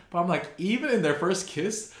cheek. But I'm like, even in their first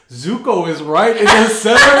kiss, Zuko is right in the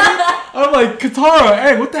center. I'm like, Katara,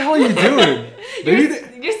 hey, what the hell are you doing?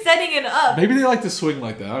 You're setting it up. Maybe they like to swing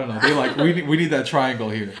like that. I don't know. They like, we need that triangle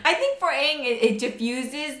here. I think for Aang, Aang, it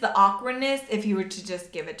diffuses the awkwardness if you were to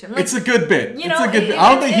just give it to him. Like, It's a good bit. You It's know, a good bit. I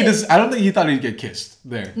don't think he thought he'd get kissed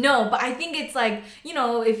there. No, but I think it's like,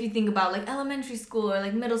 if you think about like elementary school or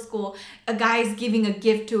like middle school, a guy's giving a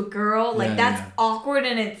gift to a girl, like that's awkward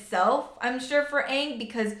in itself, I'm sure, for Aang,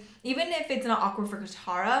 because even if it's not awkward for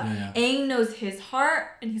Katara, Aang knows his heart,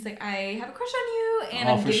 and he's like, I have a crush on you, and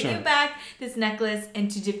I'm giving you back this necklace,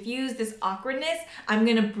 and to diffuse this awkwardness, I'm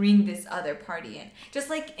gonna bring this other party in.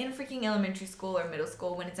 Just like in freaking elementary school or middle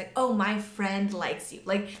school, when it's like, oh, my friend likes you.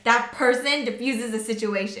 Like, that person diffuses the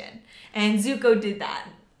situation. And Zuko did that.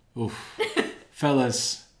 Oof.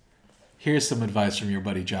 Fellas, here's some advice from your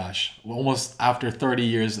buddy Josh. Almost after 30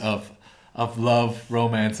 years of love,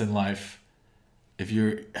 romance, and life, if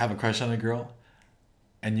you have a crush on a girl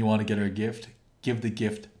and you want to get her a gift, give the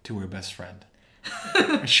gift to her best friend.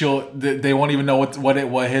 They won't even know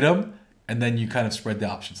what hit them, and then you kind of spread the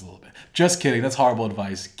options a little bit. Just kidding. That's horrible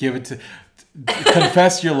advice. Give it to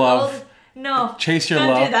confess your love. No. Chase your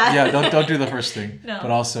love. Do that. Yeah, don't do the first thing. No.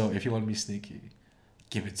 But also, if you want to be sneaky,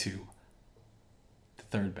 give it to the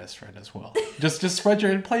third best friend as well. just spread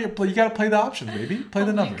your play. You gotta play the options, baby. Play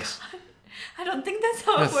the numbers. God. I don't think that's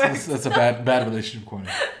how it works. That's a bad relationship corner.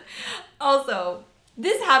 Also,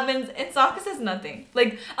 this happens and Sokka says nothing.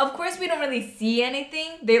 Like, of course we don't really see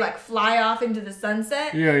anything. They like fly off into the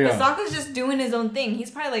sunset. Yeah. But Sokka's just doing his own thing. He's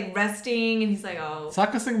probably like resting and he's like, oh.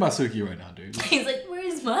 Sokka's thinking about Suki right now, dude. He's like,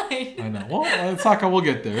 where's mine? I know. Well, Sokka, we'll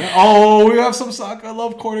get there. Oh, we have some Sokka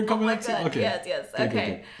love corner coming up too. Okay. Yes.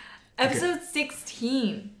 Okay. Episode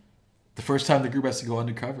 16. The first time the group has to go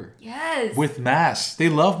undercover. Yes. With masks. They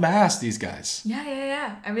love masks, these guys.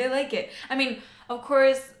 Yeah. I really like it. I mean, of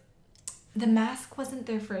course, the mask wasn't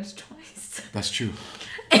their first choice. That's true.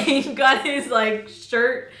 Aang got his like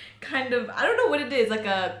shirt kind of, I don't know what it is, like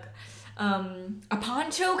a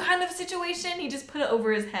poncho kind of situation. He just put it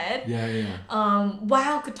over his head. Yeah.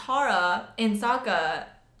 While Katara and Sokka,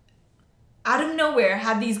 out of nowhere,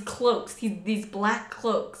 had these cloaks, these black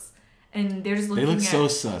cloaks, and they're just looking. They look so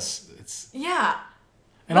sus. Yeah.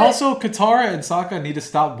 And also, Katara and Sokka need to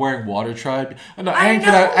stop wearing Water Tribe. No, Aang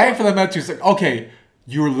for that matter too. It's like, okay,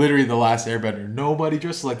 you were literally the last Airbender. Nobody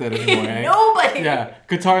dresses like that anymore. Aang. Nobody. Yeah,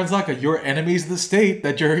 Katara and Sokka, you're enemies of the state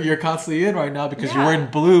that you're constantly in right now because you're wearing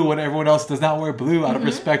blue when everyone else does not wear blue out of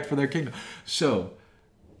respect for their kingdom. So,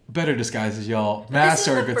 better disguises, y'all. Masks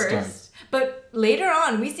are a good start. But later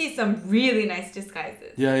on, we see some really nice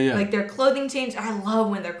disguises. Yeah. Like their clothing change. I love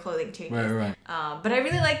when their clothing changes. Right. But I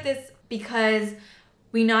really like this because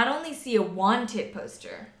we not only see a wanted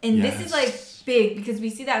poster, and this is like big because we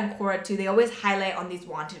see that in Korra too. They always highlight on these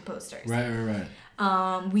wanted posters. Right.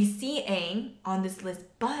 We see Aang on this list,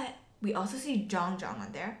 but we also see Zhang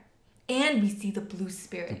on there. And we see the blue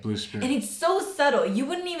spirit. And it's so subtle. You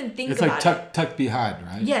wouldn't even think about it. It's like tucked behind,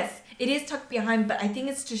 right? Yes, it is tucked behind, but I think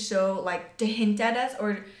it's to show, like, to hint at us,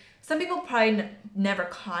 or some people probably never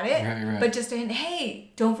caught it, right. But just to hint,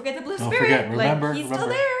 hey, don't forget the blue spirit. Forget. Remember, he's still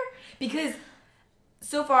there. Because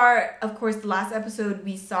so far, of course, the last episode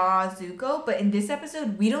we saw Zuko, but in this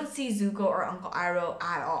episode, we don't see Zuko or Uncle Iroh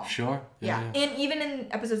at all. Sure. Yeah. And even in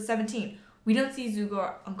episode 17, we don't see Zuko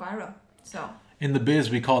or Uncle Iroh. So... In the biz,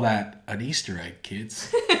 we call that an Easter egg,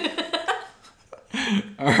 kids.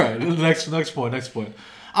 All right, next point.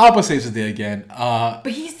 Appa saves the day again. But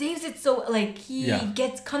he saves it so, like,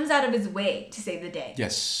 comes out of his way to save the day.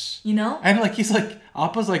 Yes. You know? And, like,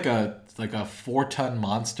 Appa's like a 4-ton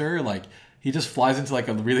monster. Like, he just flies into, like,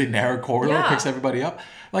 a really narrow corridor, picks everybody up.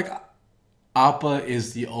 Like, Appa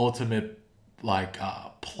is the ultimate, like,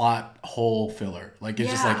 plot hole filler. Like, it's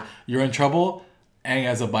just like, you're in trouble, Aang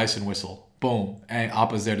has a bison whistle. Boom, and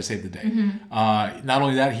Appa's there to save the day. Mm-hmm. Not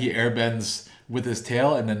only that, he airbends with his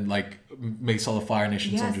tail and then like makes all the Fire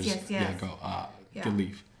Nation soldiers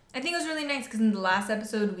leave. I think it was really nice because in the last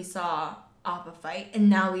episode we saw Appa fight, and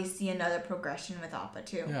now we see another progression with Appa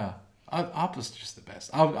too. Yeah, Appa's just the best.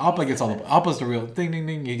 Appa gets all the Appa's the real ding ding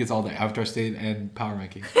ding. He gets all the Avatar state and power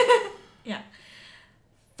ranking. Yeah,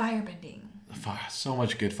 firebending. So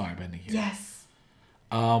much good firebending here. Yes.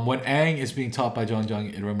 When Aang is being taught by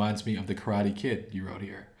Zhang, it reminds me of the Karate Kid you wrote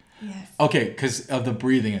here. Yes. Okay, because of the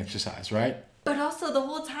breathing exercise, right? But also the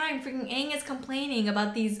whole time, freaking Aang is complaining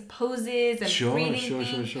about these poses and breathing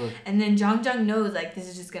things. Sure. And then Zhang knows, like, this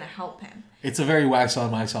is just going to help him. It's a very wax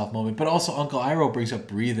on, wax off moment. But also Uncle Iroh brings up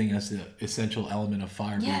breathing as the essential element of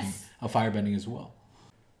firebending as well.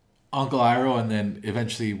 Uncle Iroh, and then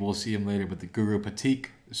eventually we'll see him later, but the Guru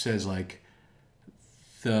Patik says, like,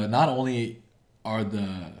 not only are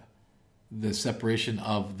the separation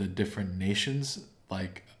of the different nations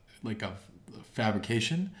like of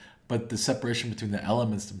fabrication, but the separation between the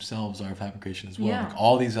elements themselves are fabrication as well. Yeah. Like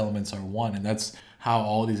all these elements are one, and that's how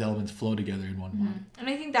all these elements flow together in one mind. And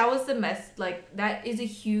I think that was that is a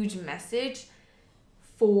huge message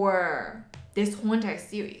for this whole entire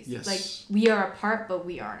series. Yes. Like, we are apart, but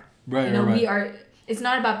we aren't. Right, We are. It's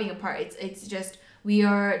not about being apart. It's just we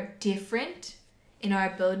are different in our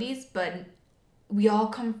abilities, but we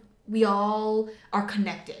all are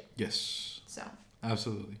connected. Yes. So.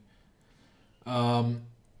 Absolutely.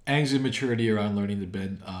 Aang's immaturity around learning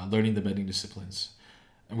the bending disciplines,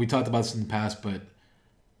 and we talked about this in the past, but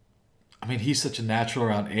I mean, he's such a natural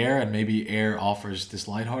around air, and maybe air offers this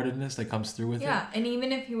lightheartedness that comes through with it. Yeah, and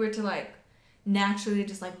even if he were to like naturally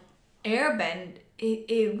just like airbend,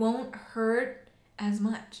 it won't hurt as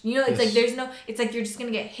much. You know, it's like it's like you're just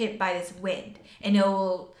gonna get hit by this wind and it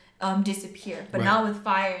will disappear. But not with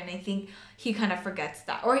fire, and I think he kind of forgets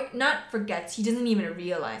that, or not forgets. He doesn't even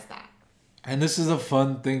realize that. And this is a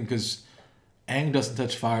fun thing because Aang doesn't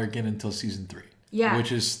touch fire again until season 3. Yeah,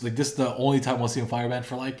 which is like this is the only time we'll see him firebend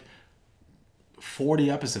for like 40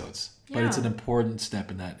 episodes. But it's an important step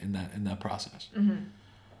in that process.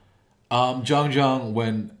 Zhang Zhang,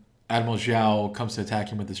 when Admiral Zhao comes to attack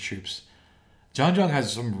him with his troops, Zhang Zhang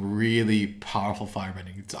has some really powerful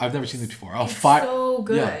firebending. I've never seen this before. So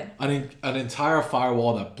good. Yeah, an entire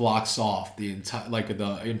firewall that blocks off the entire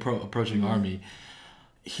approaching army.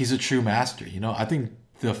 He's a true master. You know, I think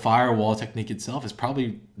the firewall technique itself is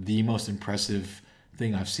probably the most impressive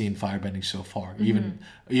thing I've seen firebending so far.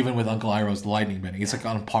 Even with Uncle Iroh's lightning bending, it's like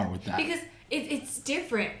on par with that. Because it's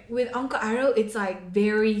different. With Uncle Iroh, it's like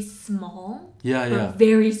very small. But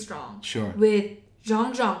very strong. Sure. With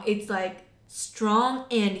Zhang Zhang, it's like strong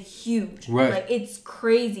and huge. Right. Like, it's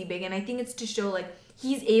crazy big, and I think it's to show like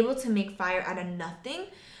he's able to make fire out of nothing,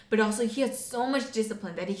 but also he has so much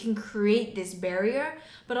discipline that he can create this barrier,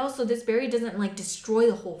 but also this barrier doesn't like destroy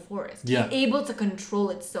the whole forest. Yeah. He's able to control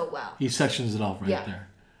it so well. He sections it off there.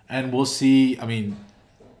 And we'll see,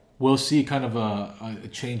 kind of a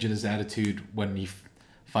change in his attitude when he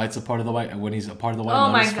fights a part of the when he's a part of the White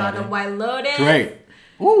Lotus. Oh my god, the White Lotus. Great.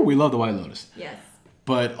 Ooh, we love the White Lotus. Yes.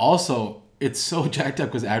 But also, it's so jacked up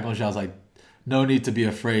because Admiral Zhao's like, no need to be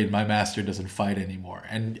afraid, my master doesn't fight anymore.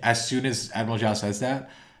 And as soon as Admiral Zhao says that,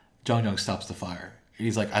 Zhang Zhang stops the fire.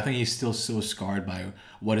 He's like, I think he's still so scarred by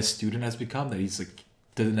what a student has become that he's like,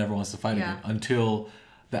 never wants to fight again until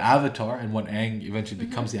the Avatar, and when Aang eventually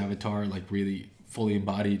becomes the Avatar, like really fully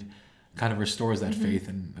embodied, kind of restores that faith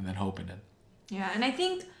and then hope in it. Yeah, and I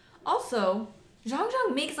think also Zhang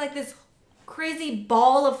Zhang makes like this crazy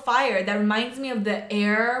ball of fire that reminds me of the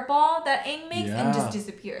air ball that Aang makes and just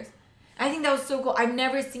disappears. I think that was so cool. I've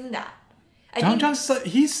never seen that. Zhang Zhang's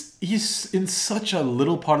he's in such a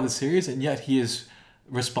little part of the series, and yet he is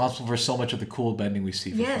responsible for so much of the cool bending we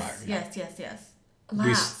see for fire.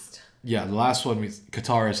 Yes. The last one was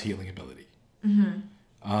Katara's healing ability.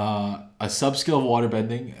 A sub-skill of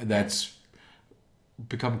waterbending that's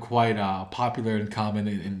become quite popular and common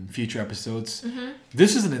in future episodes.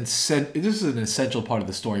 This is an essential part of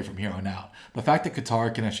the story from here on out. The fact that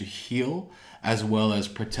Katara can actually heal as well as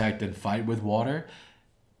protect and fight with water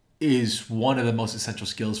is one of the most essential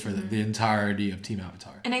skills for the entirety of Team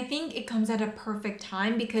Avatar. And I think it comes at a perfect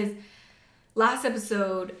time because last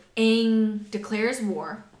episode, Aang declares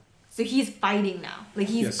war. So he's fighting now. Like,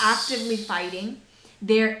 he's actively fighting.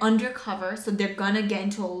 They're undercover, so they're gonna get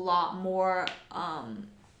into a lot more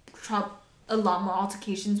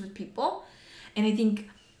altercations with people. And I think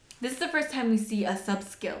this is the first time we see a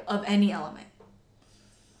sub-skill of any element.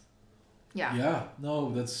 Yeah. Yeah,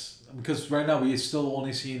 no, that's because right now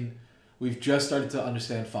we've just started to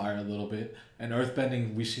understand fire a little bit, and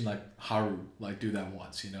earthbending we've seen like Haru like do that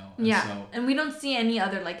once, you know. And we don't see any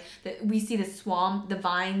other we see the swamp, the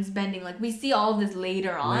vines bending, like we see all of this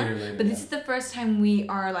later on. But this is the first time we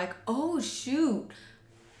are like, oh shoot,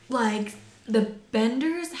 like the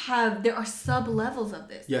benders there are sub levels of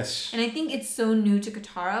this. Yes. And I think it's so new to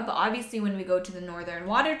Katara, but obviously when we go to the Northern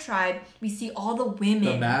Water Tribe, we see all the women.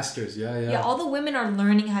 The masters, yeah, all the women are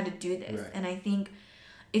learning how to do this. Right. And I think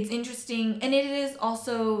it's interesting, and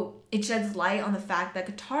it sheds light on the fact that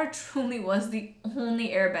Katara truly was the only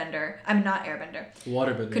airbender. I'm not airbender.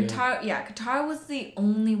 Waterbender. Katara was the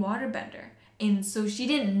only waterbender. And so she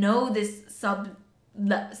didn't know this skill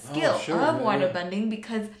of waterbending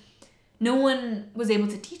because no one was able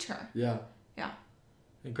to teach her. Yeah. Yeah.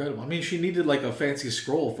 Incredible. I mean, she needed like a fancy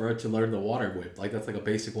scroll for her to learn the water whip. Like, that's like a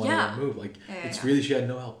basic water move. Like, really, she had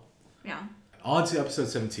no help. Yeah. On to episode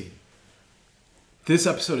 17. This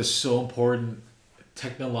episode is so important.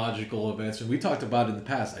 Technological advancement. We talked about it in the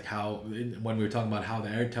past, like when we were talking about how the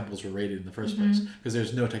air temples were raided in the first place, because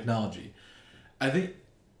there's no technology. I think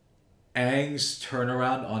Aang's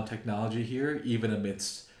turnaround on technology here, even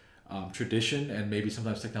amidst tradition and maybe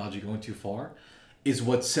sometimes technology going too far, is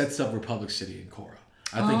what sets up Republic City in Korra.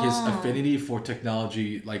 I think his affinity for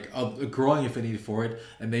technology, like a growing affinity for it,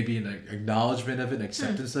 and maybe an acknowledgement of it, an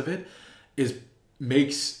acceptance of it,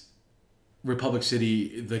 makes Republic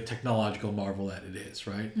City the technological marvel that it is,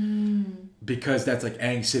 right? Because that's like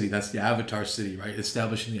Aang City, that's the Avatar City, right?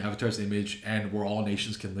 Establishing the Avatar's image and where all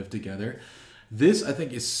nations can live together. This, I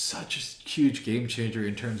think, is such a huge game changer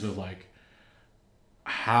in terms of like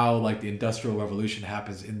how like the Industrial Revolution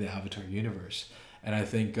happens in the Avatar universe. And I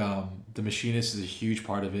think the Machinist is a huge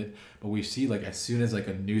part of it. But we see like as soon as like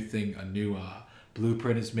a new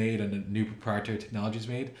blueprint is made and a new proprietary technology is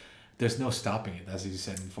made, there's no stopping it. As you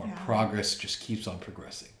said before, progress just keeps on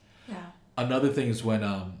progressing. Yeah. Another thing is when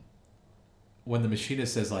the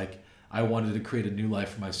Machinist says like, I wanted to create a new life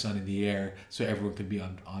for my son in the air so everyone could be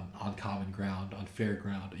on common ground, on fair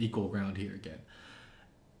ground, equal ground here again.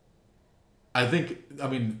 I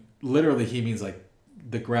mean, literally he means like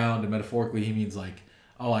the ground, and metaphorically he means like,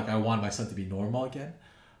 oh, like I want my son to be normal again.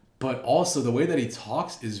 But also the way that he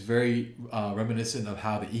talks is very reminiscent of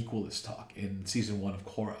how the Equalists talk in season 1 of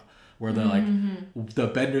Korra, where they're like, the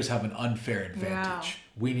Benders have an unfair advantage.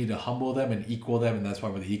 We need to humble them and equal them, and that's why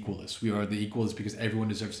we're the Equalists. We are the Equalists because everyone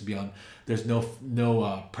deserves to be on. There's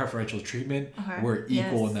no preferential treatment. Okay. We're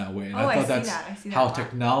equal in that way, and I thought that's how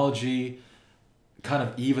technology kind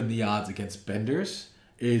of even the odds against Benders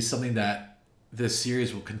is something that this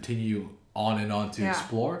series will continue on and on to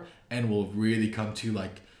explore, and will really come to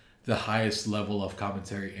like the highest level of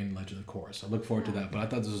commentary in Legend of Korra. So I look forward to that. But I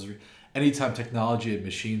thought this was anytime technology and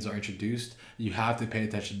machines are introduced, you have to pay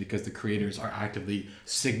attention because the creators are actively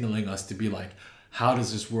signaling us to be like, how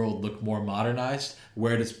does this world look more modernized?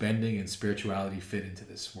 Where does bending and spirituality fit into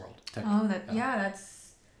this world?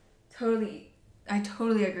 That's totally. I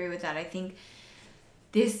totally agree with that. I think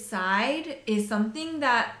this side is something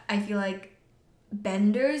that I feel like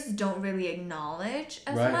Benders don't really acknowledge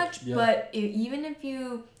as much, but even if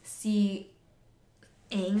you see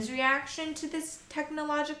Aang's reaction to this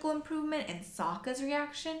technological improvement and Sokka's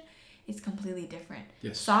reaction, it's completely different.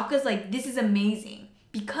 Yes. Sokka's like, this is amazing,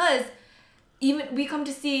 because even we come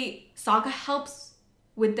to see Sokka helps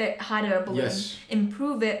with the hot air balloon,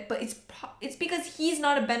 improve it, but it's because he's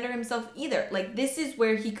not a bender himself either. Like, this is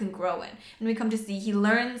where he can grow in, and we come to see he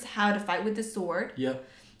learns how to fight with the sword. Yep.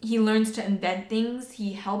 He learns to invent things.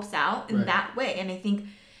 He helps out in that way. And I think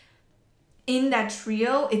in that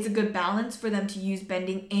trio, it's a good balance for them to use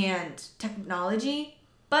bending and technology.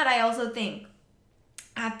 But I also think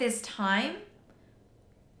at this time,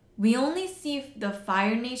 we only see the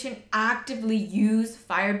Fire Nation actively use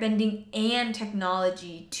firebending and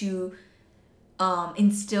technology to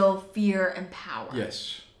instill fear and power.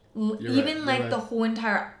 Yes. Even the whole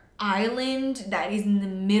entire island that is in the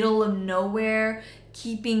middle of nowhere,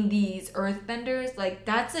 keeping these earthbenders, like,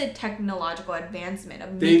 that's a technological advancement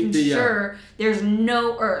of making sure there's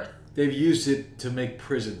no earth. They've used it to make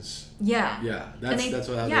prisons. Yeah. That's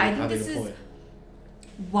how they deploy it.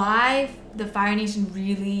 Why the Fire Nation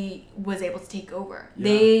really was able to take over.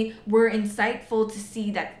 They were insightful to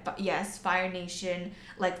see that, yes, Fire Nation,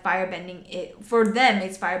 like firebending, for them,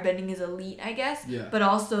 it's firebending is elite, I guess. Yeah. But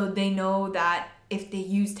also they know that if they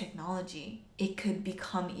use technology, it could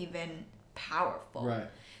become even powerful. Right.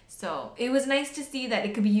 So it was nice to see that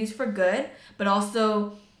it could be used for good, but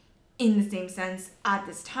also in the same sense, at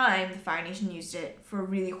this time, the Fire Nation used it for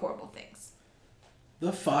really horrible things.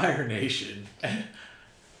 The Fire Nation.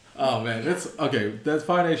 Oh man, that's okay. That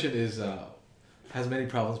Fire Nation is has many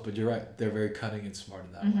problems, but you're right. They're very cunning and smart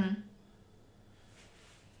in that way.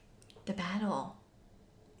 The battle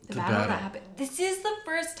that happened. This is the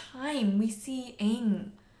first time we see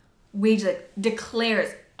Aang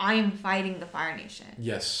declares, I am fighting the Fire Nation.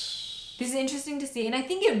 Yes. This is interesting to see, and I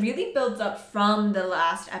think it really builds up from the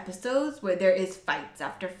last episodes where there is fights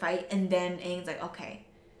after fight, and then Aang's like, okay,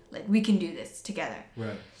 like, we can do this together.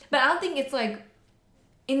 Right. But I don't think it's like,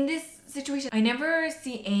 in this situation, I never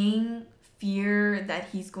see Aang fear that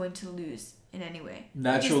he's going to lose in any way.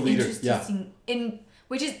 Natural leader,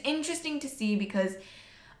 Which is interesting to see because,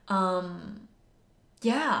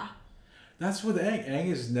 That's with Aang.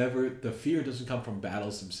 Aang is never, the fear doesn't come from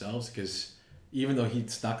battles themselves, because even though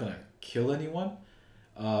he's not going to kill anyone,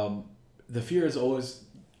 the fear has always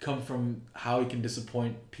come from how he can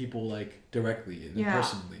disappoint people, like, directly and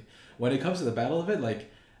personally. When it comes to the battle of it, like,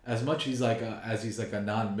 as much he's like a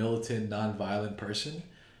non-militant, non-violent person,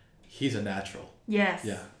 he's a natural. Yes.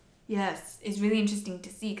 Yeah. Yes. It's really interesting to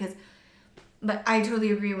see but I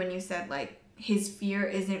totally agree when you said, like, his fear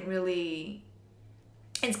isn't really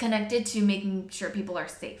it's connected to making sure people are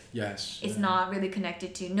safe. Yes. It's not really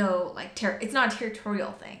connected to it's not a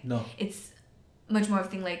territorial thing. No. It's much more of a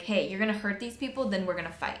thing like, hey, you're gonna hurt these people, then we're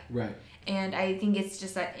gonna fight. Right. And I think it's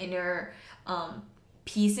just that inner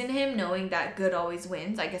peace in him, knowing that good always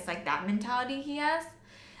wins. I guess like that mentality he has.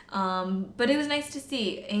 But it was nice to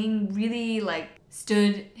see Aang really like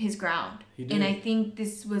stood his ground. He did. And I think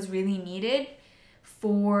this was really needed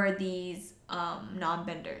for these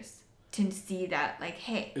non-benders to see that like,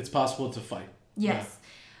 hey, it's possible to fight. Yes.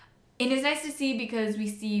 And it's nice to see because we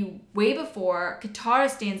see way before Katara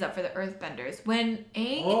stands up for the Earthbenders when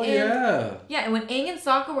Aang and when Aang and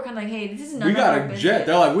Sokka were kind of like, hey, this is none we of got our a business. jet.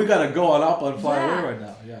 They're like, we gotta go on up and fly away right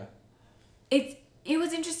now. Yeah. It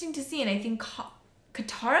was interesting to see, and I think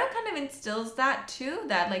Katara kind of instills that too.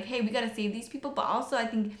 That like, hey, we gotta save these people, but also I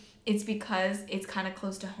think it's because it's kind of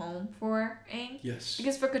close to home for Aang. Yes.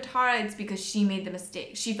 Because for Katara, it's because she made the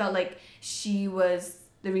mistake. She felt like she was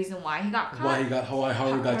the reason why he got caught.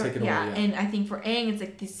 How he got taken away. Yeah. And I think for Aang, it's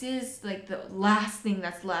like this is like the last thing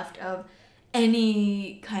that's left of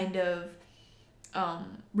any kind of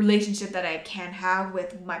relationship that I can have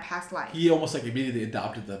with my past life. He almost like immediately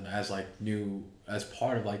adopted them as like as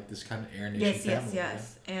part of like this kind of Air Nation family.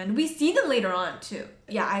 Yes. And we see them later on too.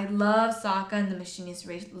 Yeah, I love Sokka and the Machinist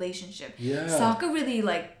relationship. Yeah. Sokka really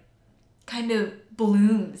like kind of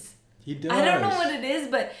blooms. He does. I don't know what it is,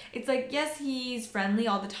 but it's like, yes, he's friendly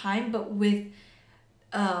all the time, but with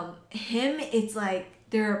him, it's like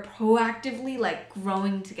they're proactively like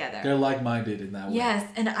growing together. They're like-minded in that way.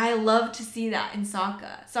 Yes, and I love to see that in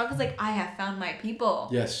Sokka. Sokka's like, I have found my people.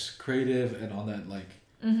 Yes, creative and on that like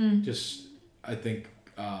just I think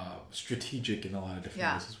strategic in a lot of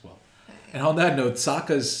different ways as well. And on that note,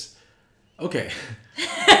 Sokka's okay.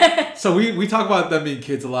 So we talk about them being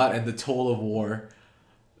kids a lot and the toll of war.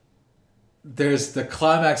 There's the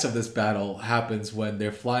climax of this battle happens when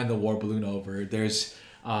they're flying the war balloon over. There's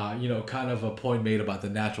kind of a point made about the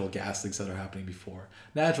natural gas leaks that are happening before.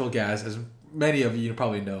 Natural gas, as many of you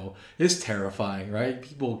probably know, is terrifying, right?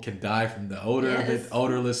 People can die from the odor of it,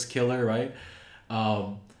 odorless killer, right?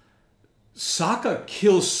 Sokka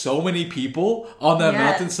kills so many people on that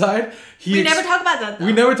mountainside. We never talk about that though.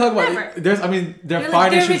 We never talk about it. They're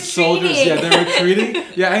fighting soldiers. Yeah, they're retreating.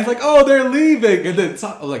 Yeah, and he's like, oh, they're leaving. And then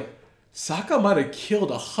Sokka might have killed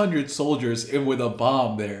 100 soldiers with a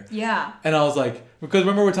bomb there. Yeah. And I was like, because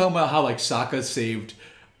remember we're talking about how like Sokka saved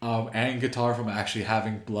Aang and Katara from actually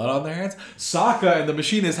having blood on their hands? Sokka and the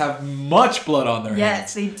Machinists have much blood on their hands.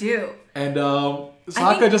 Yes, they do. And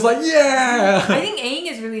Sokka just like, yeah! I think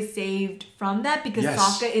Aang is really saved from that because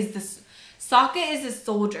Sokka is a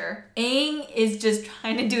soldier. Aang is just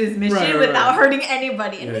trying to do his mission without hurting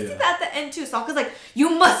anybody. And we see that at the end too. Sokka's like, you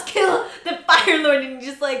must kill the Fire Lord, and he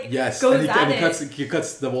just like goes at it. He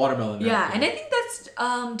cuts the watermelon. Yeah, and I think that's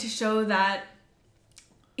to show that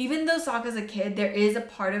even though Sokka's a kid, there is a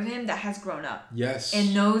part of him that has grown up. Yes.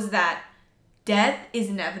 And knows that death is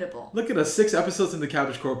inevitable. Look at us, 6 episodes in the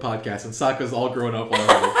Cabbage Core podcast, and Sokka's all grown up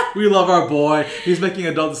already. We love our boy. He's making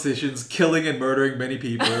adult decisions, killing and murdering many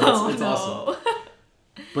people. It's awesome.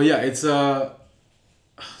 But yeah, it's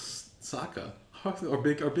Sokka,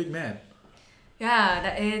 our big man.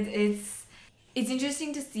 Yeah, it's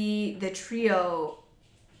interesting to see the trio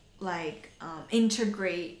like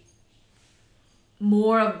integrate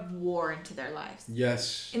more of war into their lives.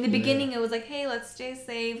 Yes. In the beginning, it was like, hey, let's stay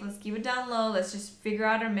safe. Let's keep it down low. Let's just figure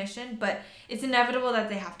out our mission. But it's inevitable that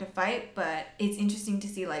they have to fight. But it's interesting to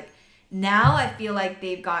see, like, now I feel like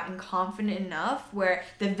they've gotten confident enough where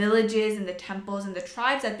the villages and the temples and the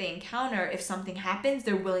tribes that they encounter, if something happens,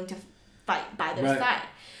 they're willing to fight by their side.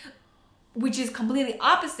 Which is completely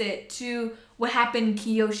opposite to what happened in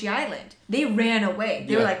Kyoshi Island. They ran away.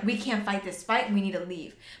 They were like, we can't fight this fight and we need to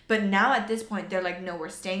leave. But now at this point, they're like, no, we're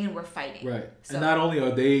staying and we're fighting. Right. So, and not only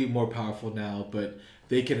are they more powerful now, but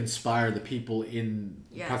they can inspire the people in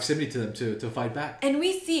proximity to them to fight back. And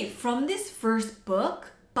we see from this first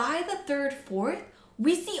book, by the third, fourth,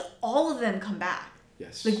 we see all of them come back.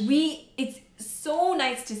 Yes. Like it's so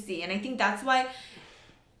nice to see. And I think that's why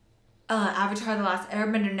Avatar: The Last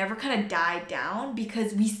Airbender never kind of died down,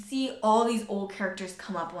 because we see all these old characters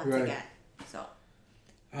come up once again. So.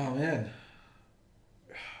 Oh man,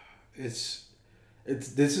 this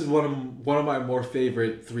is one of my more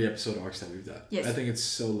favorite 3-episode arcs that we've done. Yes. I think it's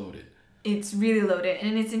so loaded. It's really loaded,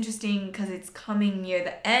 and it's interesting because it's coming near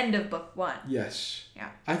the end of book 1. Yes. Yeah.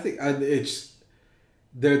 I think it's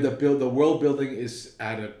the world building is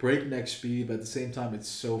at a breakneck speed, but at the same time, it's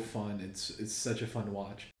so fun. It's such a fun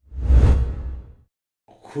watch.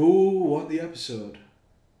 Who won the episode?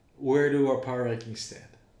 Where do our power rankings stand?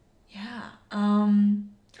 Yeah.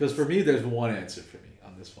 Because for me, there's one answer for me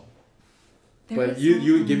on But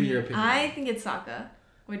you would give me your opinion. I think it's Sokka.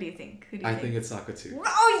 What do you think? Who do you think? I think it's Sokka too.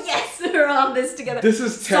 Oh yes, we're on this together. This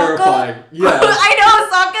is terrifying. Yeah. I know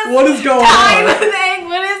Sokka's What is going tied on? with Aang.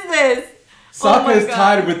 What is this? Sokka is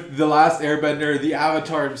tied with the last Airbender, the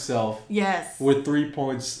Avatar himself. Yes. With 3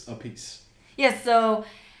 points apiece. Yes. So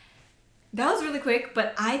that was really quick,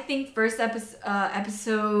 but I think first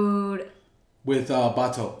episode. With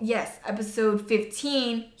Bato. Yes, episode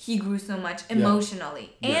 15, he grew so much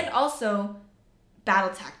emotionally. Yeah. And also,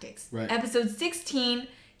 battle tactics. Right. Episode 16,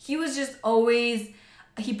 he was just always...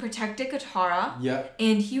 He protected Katara. Yeah.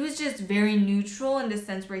 And he was just very neutral in the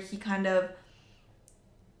sense where he kind of...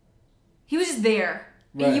 He was just there.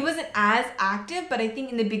 Right. And he wasn't as active, but I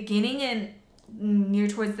think in the beginning and near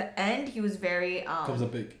towards the end, he was very... Comes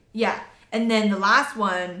up big. Yeah. And then the last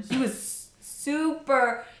one, he was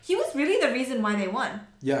super... He was really the reason why they won.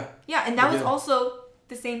 Yeah. Yeah, and that was also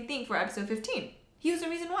the same thing for episode 15. He was the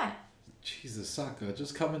reason why. Jesus, Sokka,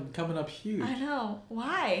 just coming up huge. I know.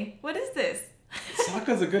 Why? What is this?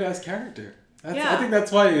 Sokka's a good-ass character. Yeah. I think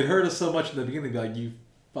that's why it hurt us so much in the beginning. Be like, you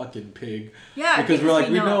fucking pig. Yeah, because we're like,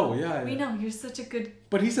 we know. Yeah. We know. You're such a good...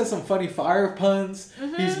 But he says some funny fire puns.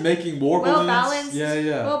 Mm-hmm. He's making war balloons. Well-balanced.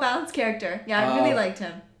 Yeah. Well-balanced character. Yeah, I really liked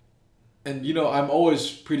him. And, I'm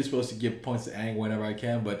always predisposed to give points to Aang whenever I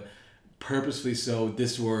can, but purposefully so,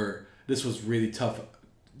 this was really tough.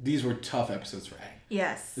 These were tough episodes for Aang.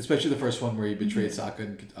 Yes. Especially the first one where he betrayed Sokka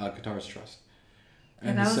and Katara's trust.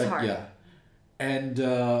 And that was hard. Yeah. And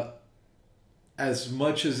as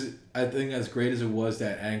much as, I think as great as it was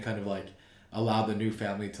that Aang kind of like allowed the new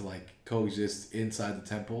family to like coexist inside the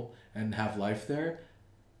temple and have life there,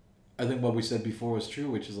 I think what we said before was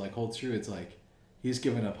true, which is like holds true. It's like, he's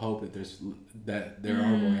given up hope that there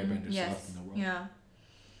are more airbenders left in the world. Yeah,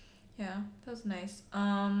 that was nice.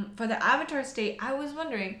 For the Avatar state, I was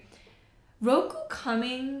wondering, Roku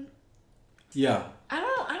coming. Yeah. I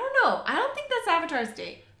don't know. I don't think that's Avatar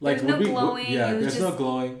state. Like, there's no glowing. There's no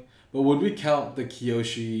glowing. But would we count the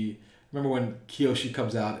Kyoshi? Remember when Kyoshi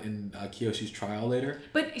comes out in Kyoshi's trial later?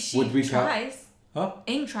 But she tries. Huh?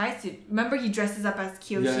 Aang tries to. Remember, he dresses up as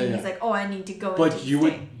Kyoshi and he's like, "Oh, I need to go." But you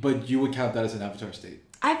would count that as an Avatar state.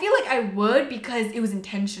 I feel like I would because it was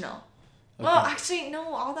intentional. Okay. Well, actually,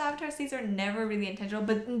 no. All the Avatar states are never really intentional.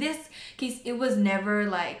 But in this case, it was never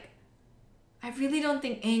like. I really don't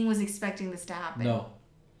think Aang was expecting this to happen.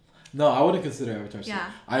 No, I wouldn't consider Avatar state.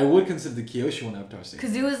 Yeah. I would consider the Kyoshi one Avatar state.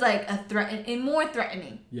 Because it was like a threat, and more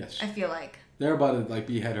threatening. Yes. I feel like. They're about to like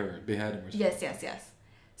behead him or something. Yes.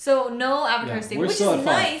 So no Avatar state, which is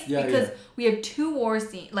nice because we have two war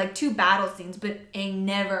scenes, like two battle scenes, but Aang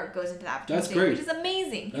never goes into the Avatar state, which is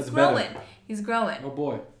amazing. He's growing. He's growing. Oh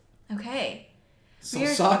boy. Okay. So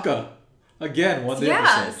Sokka, again, won the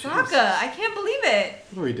episode. Yeah, Sokka. I can't believe it.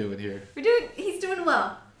 What are we doing here? He's doing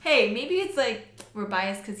well. Hey, maybe it's like we're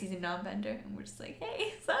biased because he's a non-bender, and we're just like,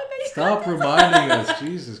 hey, Sokka. Stop reminding us,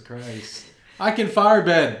 Jesus Christ. I can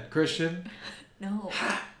firebend, Christian. No.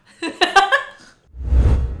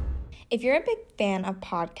 If you're a big fan of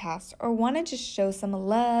podcasts or want to just show some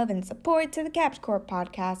love and support to the Capscore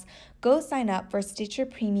podcast, go sign up for Stitcher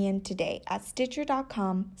Premium today at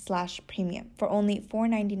stitcher.com/premium for only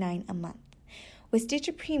 $4.99 a month. With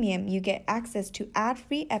Stitcher Premium, you get access to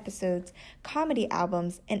ad-free episodes, comedy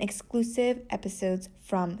albums, and exclusive episodes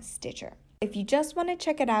from Stitcher. If you just want to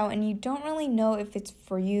check it out and you don't really know if it's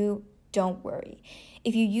for you, don't worry.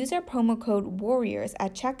 If you use our promo code WARRIORS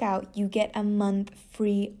at checkout, you get a month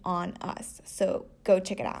free on us. So go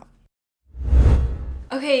check it out.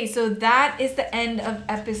 Okay, so that is the end of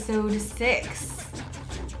episode 6.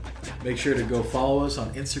 Make sure to go follow us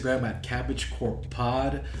on Instagram at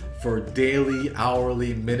CabbageCorePod for daily,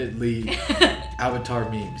 hourly, minutely Avatar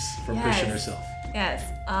memes from Christian herself. Yes,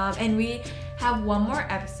 and we have one more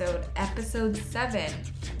episode, episode 7,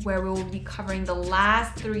 where we will be covering the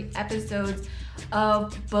last 3 episodes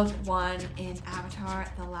of book 1 in Avatar: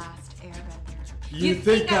 The Last Airbender. You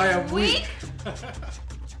think I am weak?